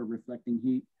good for reflecting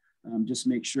heat. Just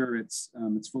make sure it's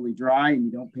fully dry and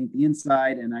you don't paint the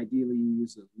inside, and ideally you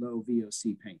use a low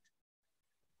VOC paint.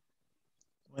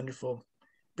 Wonderful.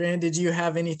 Breanna, did you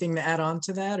have anything to add on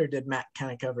to that, or did Matt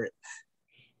kind of cover it?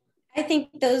 I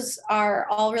think those are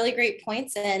all really great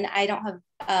points, and I don't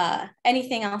have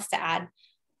anything else to add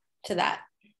to that.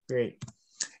 Great.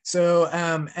 So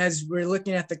as we're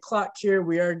looking at the clock here,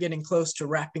 we are getting close to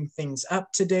wrapping things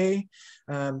up today.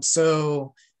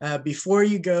 Before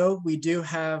you go, we do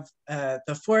have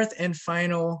the fourth and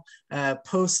final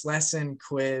post-lesson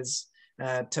quiz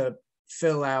to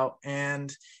fill out.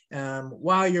 And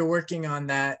while you're working on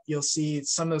that, you'll see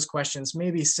some of those questions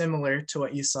may be similar to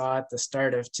what you saw at the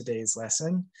start of today's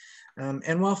lesson.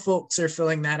 And while folks are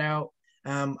filling that out,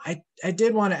 I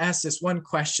did want to ask this one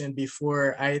question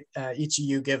before each of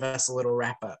you give us a little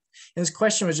wrap up. And this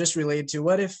question was just related to,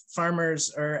 what if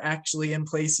farmers are actually in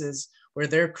places where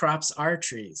their crops are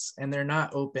trees and they're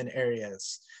not open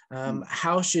areas?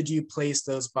 How should you place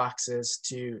those boxes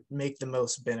to make the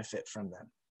most benefit from them?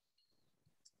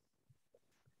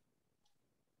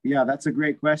 Yeah, that's a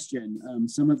great question.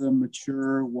 Some of the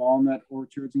mature walnut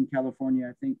orchards in California,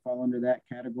 I think, fall under that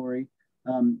category.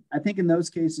 I think in those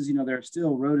cases, there are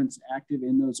still rodents active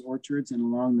in those orchards and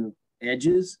along the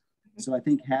edges. So I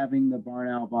think having the barn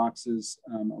owl boxes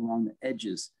along the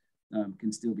edges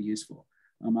can still be useful.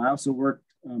 I also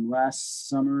worked last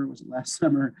summer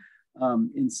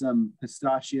in some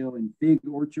pistachio and fig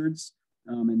orchards.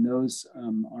 And those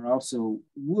are also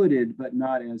wooded, but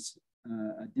not as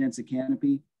a dense a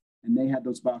canopy. And they had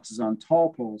those boxes on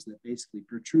tall poles that basically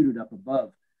protruded up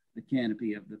above the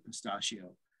canopy of the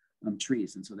pistachio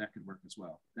trees. And so that could work as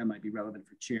well. That might be relevant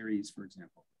for cherries, for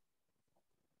example.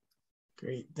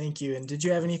 Great, thank you. And did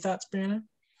you have any thoughts, Breanna?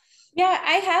 Yeah,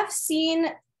 I have seen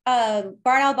barn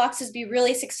owl boxes be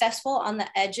really successful on the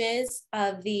edges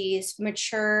of these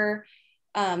mature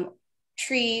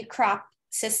tree crop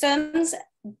systems.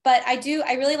 But I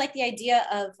really like the idea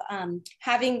of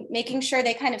making sure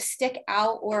they kind of stick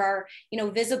out or are,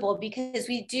 visible, because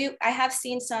I have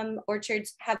seen some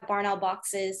orchards have barn owl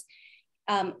boxes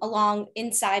along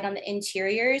inside on the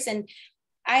interiors, and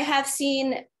I have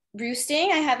seen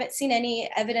roosting. I haven't seen any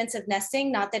evidence of nesting,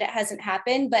 not that it hasn't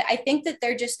happened, but I think that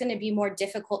they're just going to be more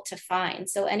difficult to find.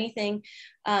 So anything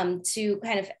to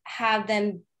kind of have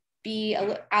them be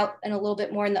out and a little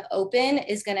bit more in the open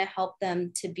is going to help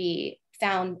them to be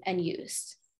found and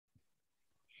used.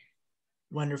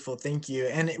 Wonderful, thank you.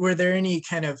 And were there any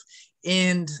kind of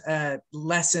end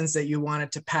lessons that you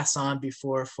wanted to pass on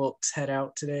before folks head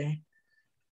out today?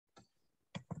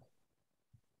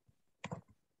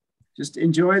 Just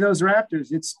enjoy those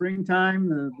raptors. It's springtime.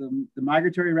 The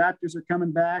migratory raptors are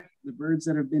coming back. The birds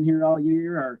that have been here all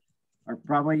year are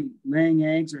probably laying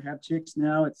eggs or have chicks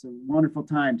now. It's a wonderful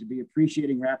time to be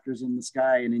appreciating raptors in the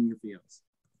sky and in your fields.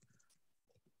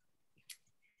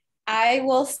 I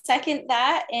will second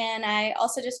that. And I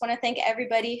also just want to thank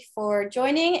everybody for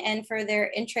joining and for their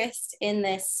interest in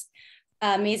this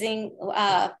amazing,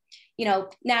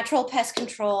 natural pest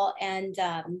control. And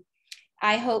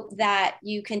I hope that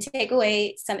you can take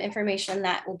away some information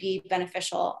that will be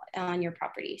beneficial on your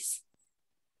properties.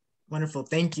 Wonderful,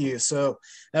 thank you. So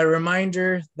a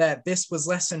reminder that this was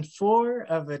lesson 4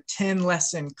 of a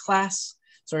 10-lesson class.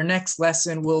 So our next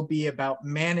lesson will be about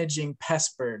managing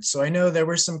pest birds. So I know there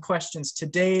were some questions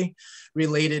today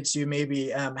related to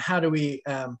maybe how do we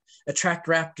attract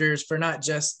raptors for not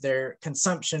just their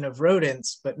consumption of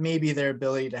rodents, but maybe their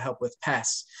ability to help with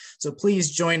pests. So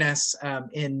please join us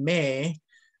in May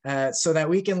so that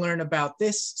we can learn about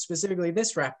specifically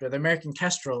this raptor, the American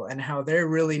kestrel, and how they're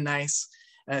really nice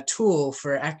tool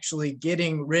for actually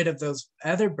getting rid of those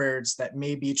other birds that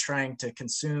may be trying to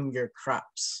consume your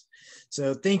crops.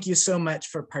 So thank you so much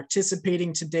for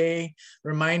participating today.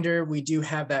 Reminder, we do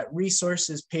have that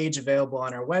resources page available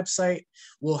on our website.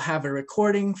 We'll have a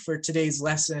recording for today's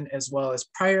lesson as well as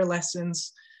prior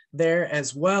lessons there,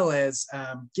 as well as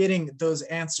getting those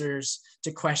answers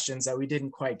to questions that we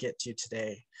didn't quite get to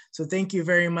today. So thank you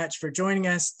very much for joining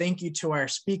us. Thank you to our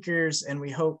speakers, and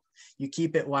we hope you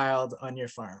keep it wild on your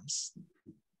farms.